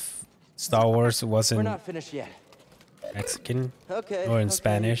imagine if Star Wars wasn't We're not finished yet. Mexican Okay. or in okay,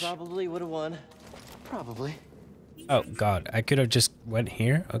 Spanish? You probably would have won. Probably. Oh god, I could have just went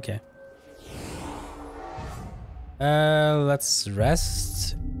here. Okay. Let's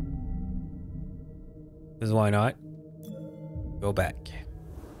rest. Because why not? Go back.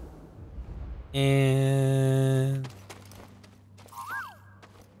 And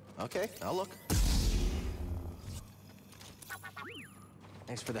Okay, I'll look.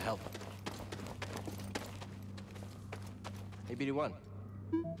 Thanks for the help. Hey, BD1.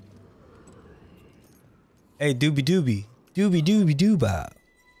 hey, doobie doobie. Doobie doobie dooba.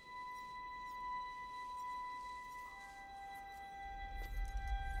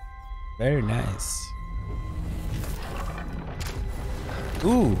 Very nice.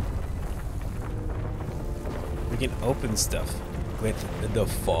 Ooh. We can open stuff with the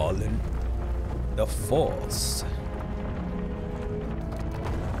fallen. The force.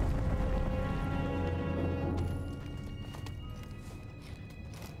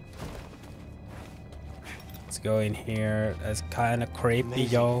 Let's go in here. That's kind of creepy,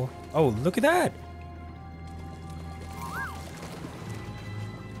 yo. Oh, look at that.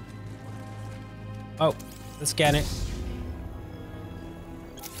 Oh, let's scan it.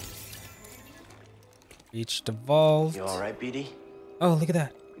 Reach the vault. You all right, BD? Oh, look at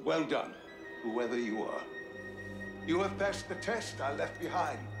that. Well done, whoever you are. You have passed the test I left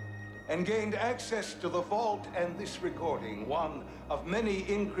behind and gained access to the vault and this recording, one of many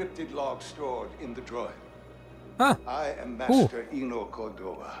encrypted logs stored in the droid. Huh. I am Master Eno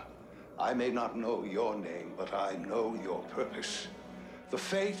Cordova. I may not know your name, but I know your purpose. The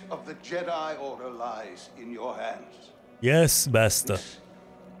fate of the Jedi Order lies in your hands. Yes, Master.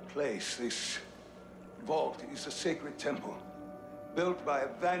 This vault is a sacred temple, built by a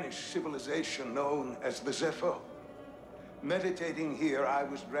vanished civilization known as the Zepho. Meditating here, I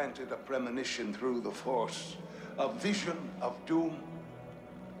was granted a premonition through the Force, a vision of doom.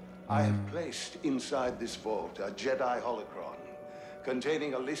 I have placed inside this vault a Jedi holocron,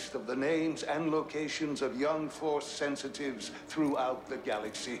 containing a list of the names and locations of young Force sensitives throughout the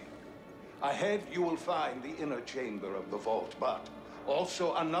galaxy. Ahead, you will find the inner chamber of the vault, but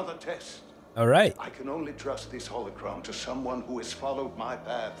also another test. All right. I can only trust this holocron to someone who has followed my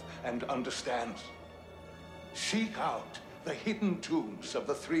path and understands. Seek out the hidden tombs of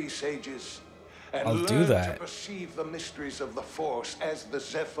the three sages and I'll learn do that. to perceive the mysteries of the Force as the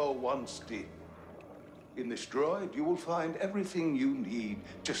Zepho once did. In this droid, you will find everything you need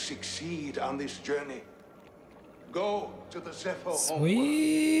to succeed on this journey. Go to the Zepho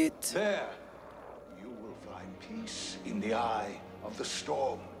Sweet. homeworld. There, you will find peace in the eye of the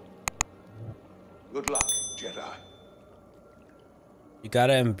storm. Good luck, Jedi. You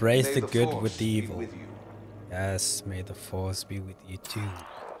gotta embrace May the the good Force with the be evil. with you. Yes, may the force be with you too.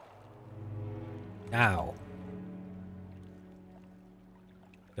 Now,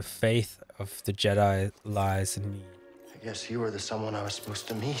 the faith of the Jedi lies in me. I guess you were the someone I was supposed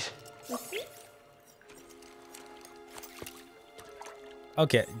to meet.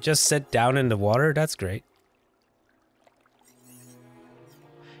 Okay, just sit down in the water. That's great.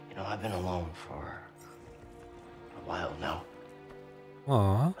 You know, I've been alone for a while now.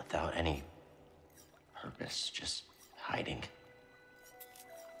 Aww. Without any purpose, just hiding.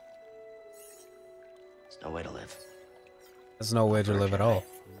 There's no way to live. There's no way to live at all.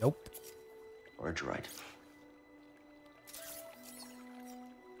 Nope. Or a droid.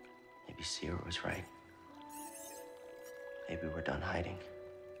 Maybe Seer was right. Maybe we're done hiding.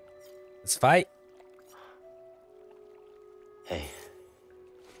 Let's fight. Hey,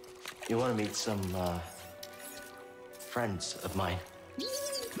 you want to meet some friends of mine?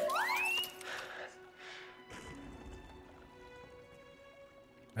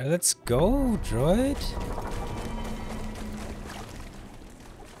 All right, let's go, droid.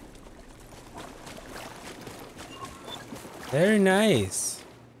 Very nice.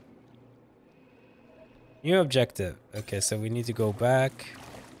 New objective. Okay, so we need to go back.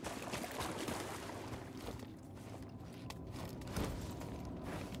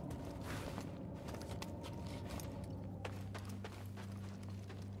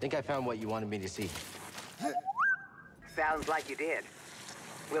 Think I found what you wanted me to see. Sounds like you did.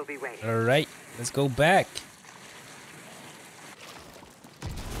 We'll be waiting. All right, let's go back.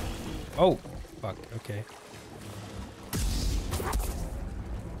 Oh, fuck. Okay.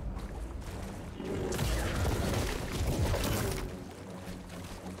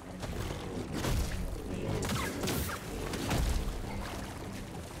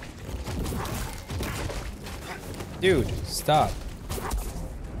 Dude, stop.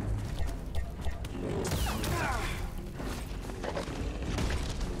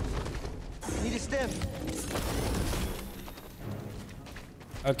 Need a stem.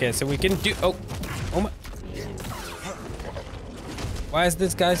 Okay, so we can do. Oh my. Why is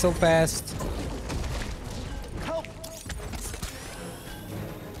this guy so fast? Help.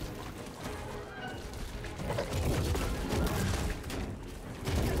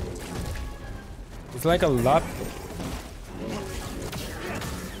 It's like a lot.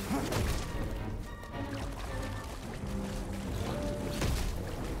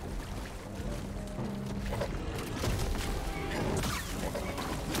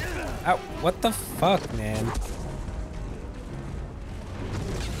 Ow, what the fuck, man?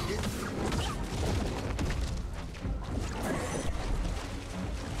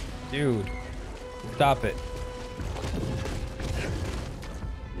 Dude, stop it.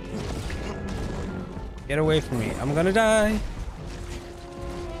 Get away from me. I'm gonna die.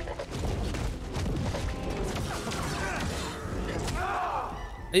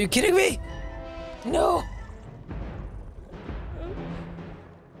 Are you kidding me? No.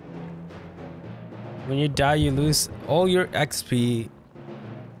 When you die, you lose all your XP.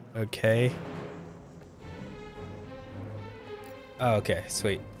 Okay. Oh, okay,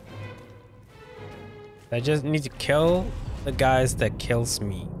 sweet. I just need to kill the guys that kills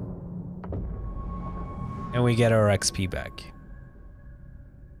me. And we get our XP back.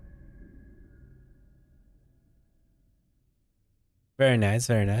 Very nice,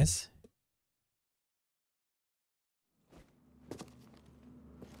 very nice.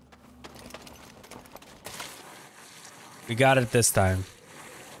 We got it this time.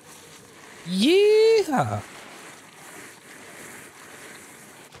 Yeah.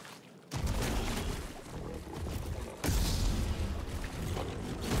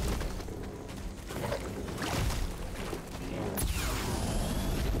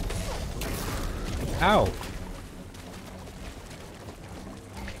 Ow.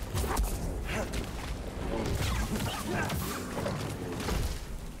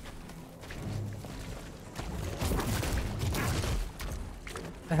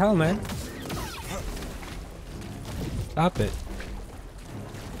 The hell, man? Stop it.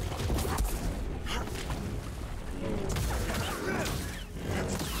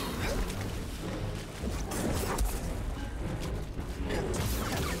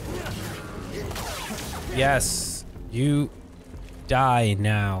 Yes, you die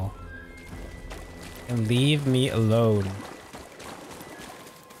now. And leave me alone.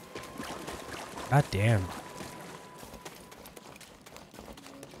 God damn.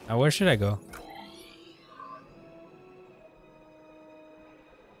 Now where should I go?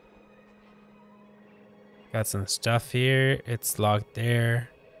 Got some stuff here. It's locked there.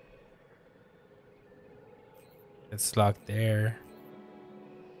 It's locked there.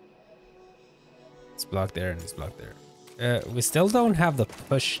 It's blocked there and it's blocked there. We still don't have the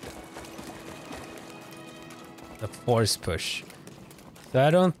push. The force push.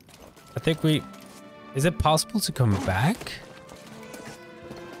 So I think we... Is it possible to come back?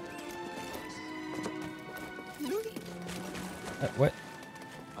 What?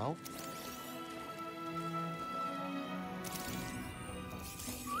 Oh?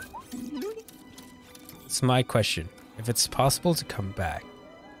 It's my question. If it's possible to come back.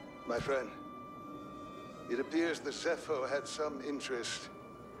 My friend, it appears the Zepho had some interest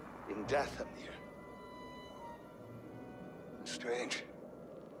in Dathomir. Strange.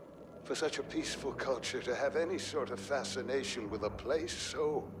 For such a peaceful culture to have any sort of fascination with a place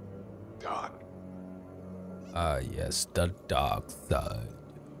so dark. Ah, yes, the dark side.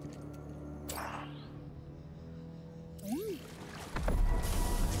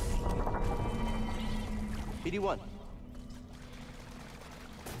 BD1.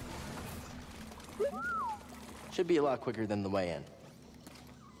 Should be a lot quicker than the way in.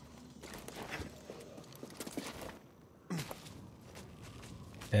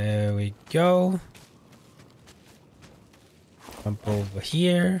 There we go. Jump over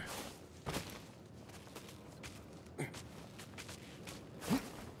here.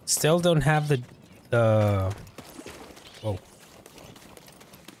 Still don't have the whoa.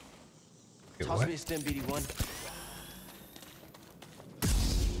 Okay, Toss what? me a stem, BD1.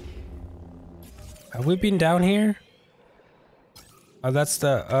 Have we been down here? Oh, that's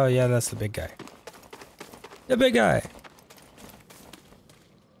the... Oh, yeah, that's the big guy. The big guy!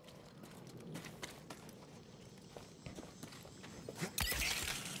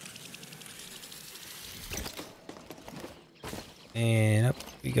 And up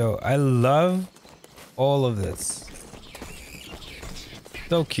we go. I love all of this.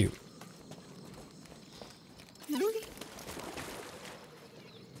 So cute.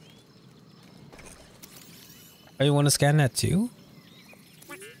 Oh, you want to scan that too?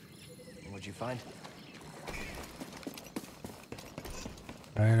 What'd you find?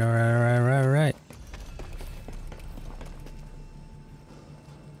 Right.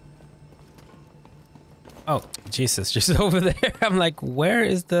 Oh, Jesus, just over there. I'm like, where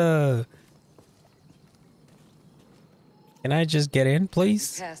is the... Can I just get in,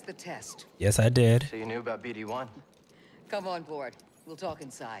 please? You passed the test. Yes, I did. So you knew about BD1? Come on board. We'll talk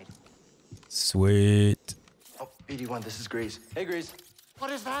inside. Sweet. Oh, BD1, this is Grease. Hey, Grease.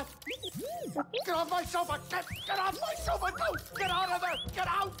 What is that? Get off my sofa! Get off my sofa! Go! Get out of there! Get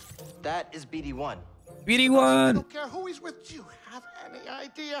out! That is BD1. I BD1! don't care who he's with. Do you have any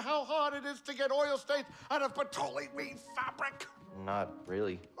idea how hard it is to get oil stains out of petroleum fabric? Not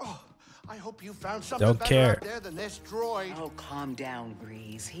really. Oh, I hope you found something Don't better care. out there than this droid. Oh, calm down,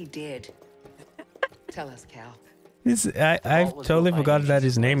 Grease. He did. Tell us, Cal. I totally forgot that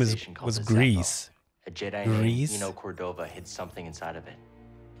his name was Grease. A Jedi Grease? named Eno Cordova hid something inside of it.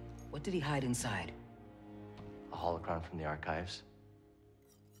 What did he hide inside? A holocron from the archives.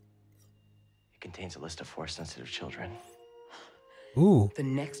 It contains a list of Force-sensitive children. Ooh. The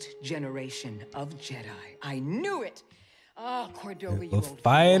next generation of Jedi. I knew it! Ah, Cordova, you We'll old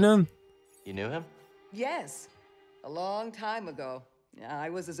find fool. him. You knew him? Yes. A long time ago.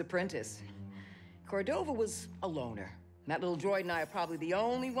 I was his apprentice. Cordova was a loner. That little droid and I are probably the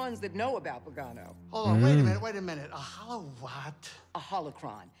only ones that know about Pagano. Hold on, wait a minute. A hollow what? A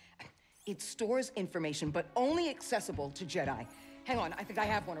holocron. It stores information, but only accessible to Jedi. Hang on, I think I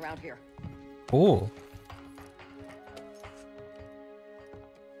have one around here. Cool.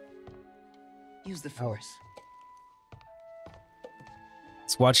 Use the Force.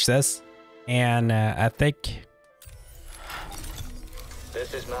 Let's watch this. And I think...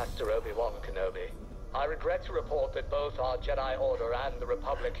 This is Master Obi-Wan Kenobi. I regret to report that both our Jedi Order and the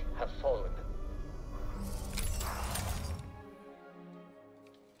Republic have fallen.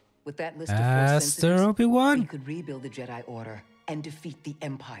 With that list of Master Force Obi-Wan. we could rebuild the Jedi Order and defeat the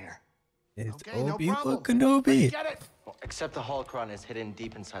Empire. It's Okay, no Obi-Wan problem. Kenobi. Get it? Well, except the holocron is hidden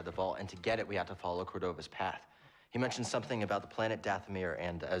deep inside the vault, and to get it, we have to follow Cordova's path. He mentioned something about the planet Dathomir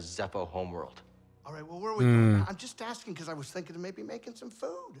and a Zepho homeworld. All right, well, where are we going? I'm just asking because I was thinking of maybe making some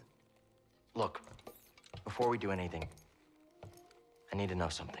food. Look, before we do anything, I need to know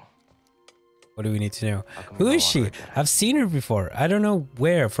something. What do we need to know? come Who you is no she? longer a Jedi? I've seen her before. I don't know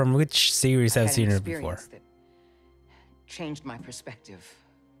where, from which series I I've had seen an her before. experience that changed my perspective.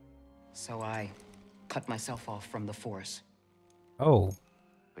 So I cut myself off from the Force. Oh.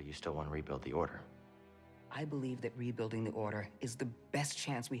 But you still want to rebuild the Order. I believe that rebuilding the Order is the best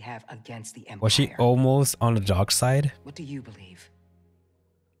chance we have against the Empire. Was she almost on the dark side? What do you believe?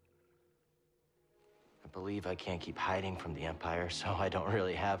 I believe I can't keep hiding from the Empire, so I don't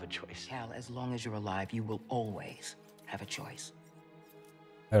really have a choice. Cal, as long as you're alive, you will always have a choice.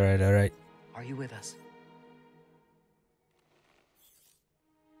 All right, all right. Are you with us?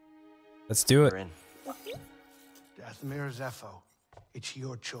 Let's do it. We're in. Dathomir or Zepho, it's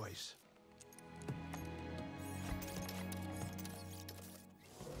your choice.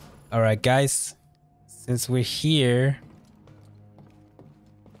 All right, guys. Since we're here,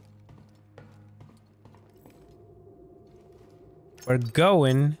 we're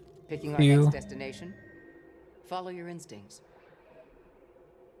going Picking our to... next destination? Follow your instincts.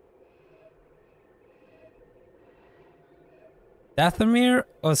 Dathomir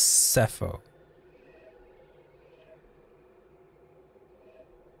or Zepho?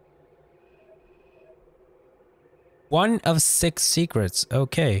 One of 6 secrets.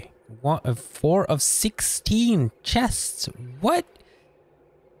 Okay. 4 of 16 chests. What?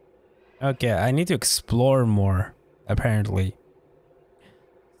 Okay, I need to explore more, apparently.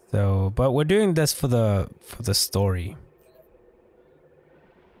 So, but we're doing this for the story.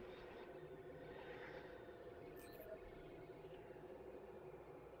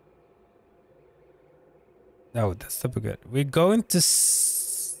 Oh, that's super good. We're going to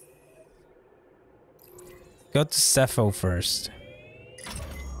go to Zepho first.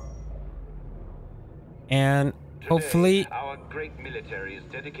 And hopefully our great military is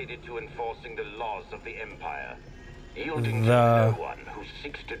dedicated to enforcing the laws of the Empire. Yielding to the no one who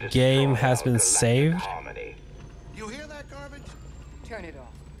seeks to destroy game has our been galactic saved. harmony. You hear that garbage? Turn it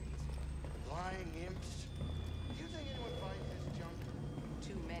off. Lying imps. Do you think anyone buys this junk?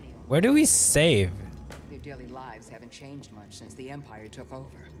 Too many. Where do we save? Their daily lives haven't changed much since the Empire took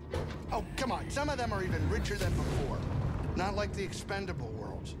over. Oh, come on. Some of them are even richer than before. Not like the expendable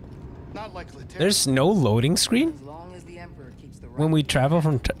worlds. Not like Laterra. There's no loading screen As long as the Emperor keeps the when we travel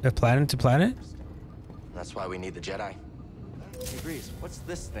from planet to planet? That's why we need the Jedi. Hey, Grease, what's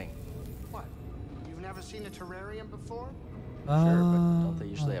this thing? What? You've Never seen a terrarium before? Sure, but don't they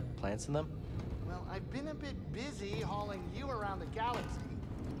usually have plants in them? Well, I've been a bit busy hauling you around the galaxy.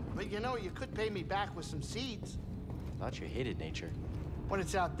 But you know, you could pay me back with some seeds. Thought you hated nature. When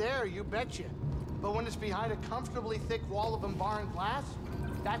it's out there, you betcha. But when it's behind a comfortably thick wall of embarring glass,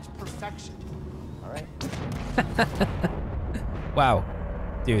 that's perfection. All right. Wow.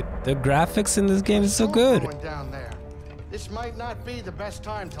 Dude, the graphics in this game is so good. Going down there. This might not be the best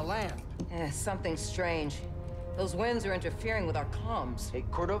time to land. Something strange. Those winds are interfering with our comms. Hey,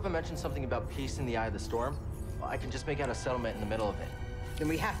 Cordova mentioned something about peace in the eye of the storm. Well, I can just make out a settlement in the middle of it. Then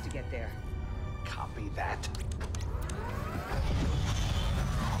we have to get there. Copy that.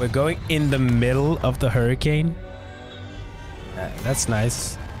 We're going in the middle of the hurricane. That's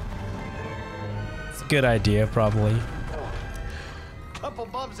nice. It's a good idea, probably. Couple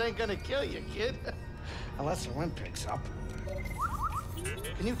bumps ain't gonna kill you, kid. Unless the wind picks up.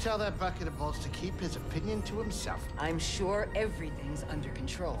 Can you tell that bucket of balls to keep his opinion to himself? I'm sure everything's under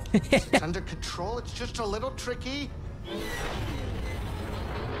control. It's under control, it's just a little tricky. Here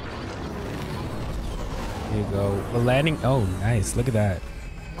you go. We're landing. Oh, nice. Look at that.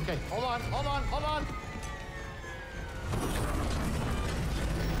 Okay, hold on.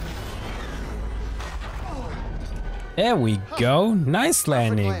 There we go. Nice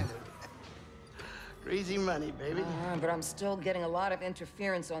landing. Easy money, baby. But I'm still getting a lot of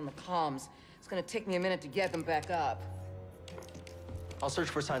interference on the comms. It's gonna take me a minute to get them back up. I'll search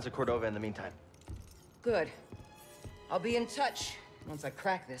for signs of Cordova in the meantime. Good. I'll be in touch once I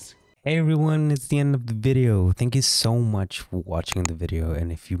crack this. Hey everyone, it's the end of the video. Thank you so much for watching the video,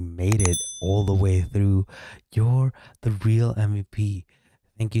 and if you made it all the way through, you're the real MVP.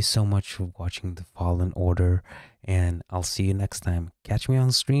 Thank you so much for watching the Fallen Order, and I'll see you next time. Catch me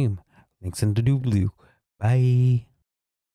on stream. Links in the doobly. Bye.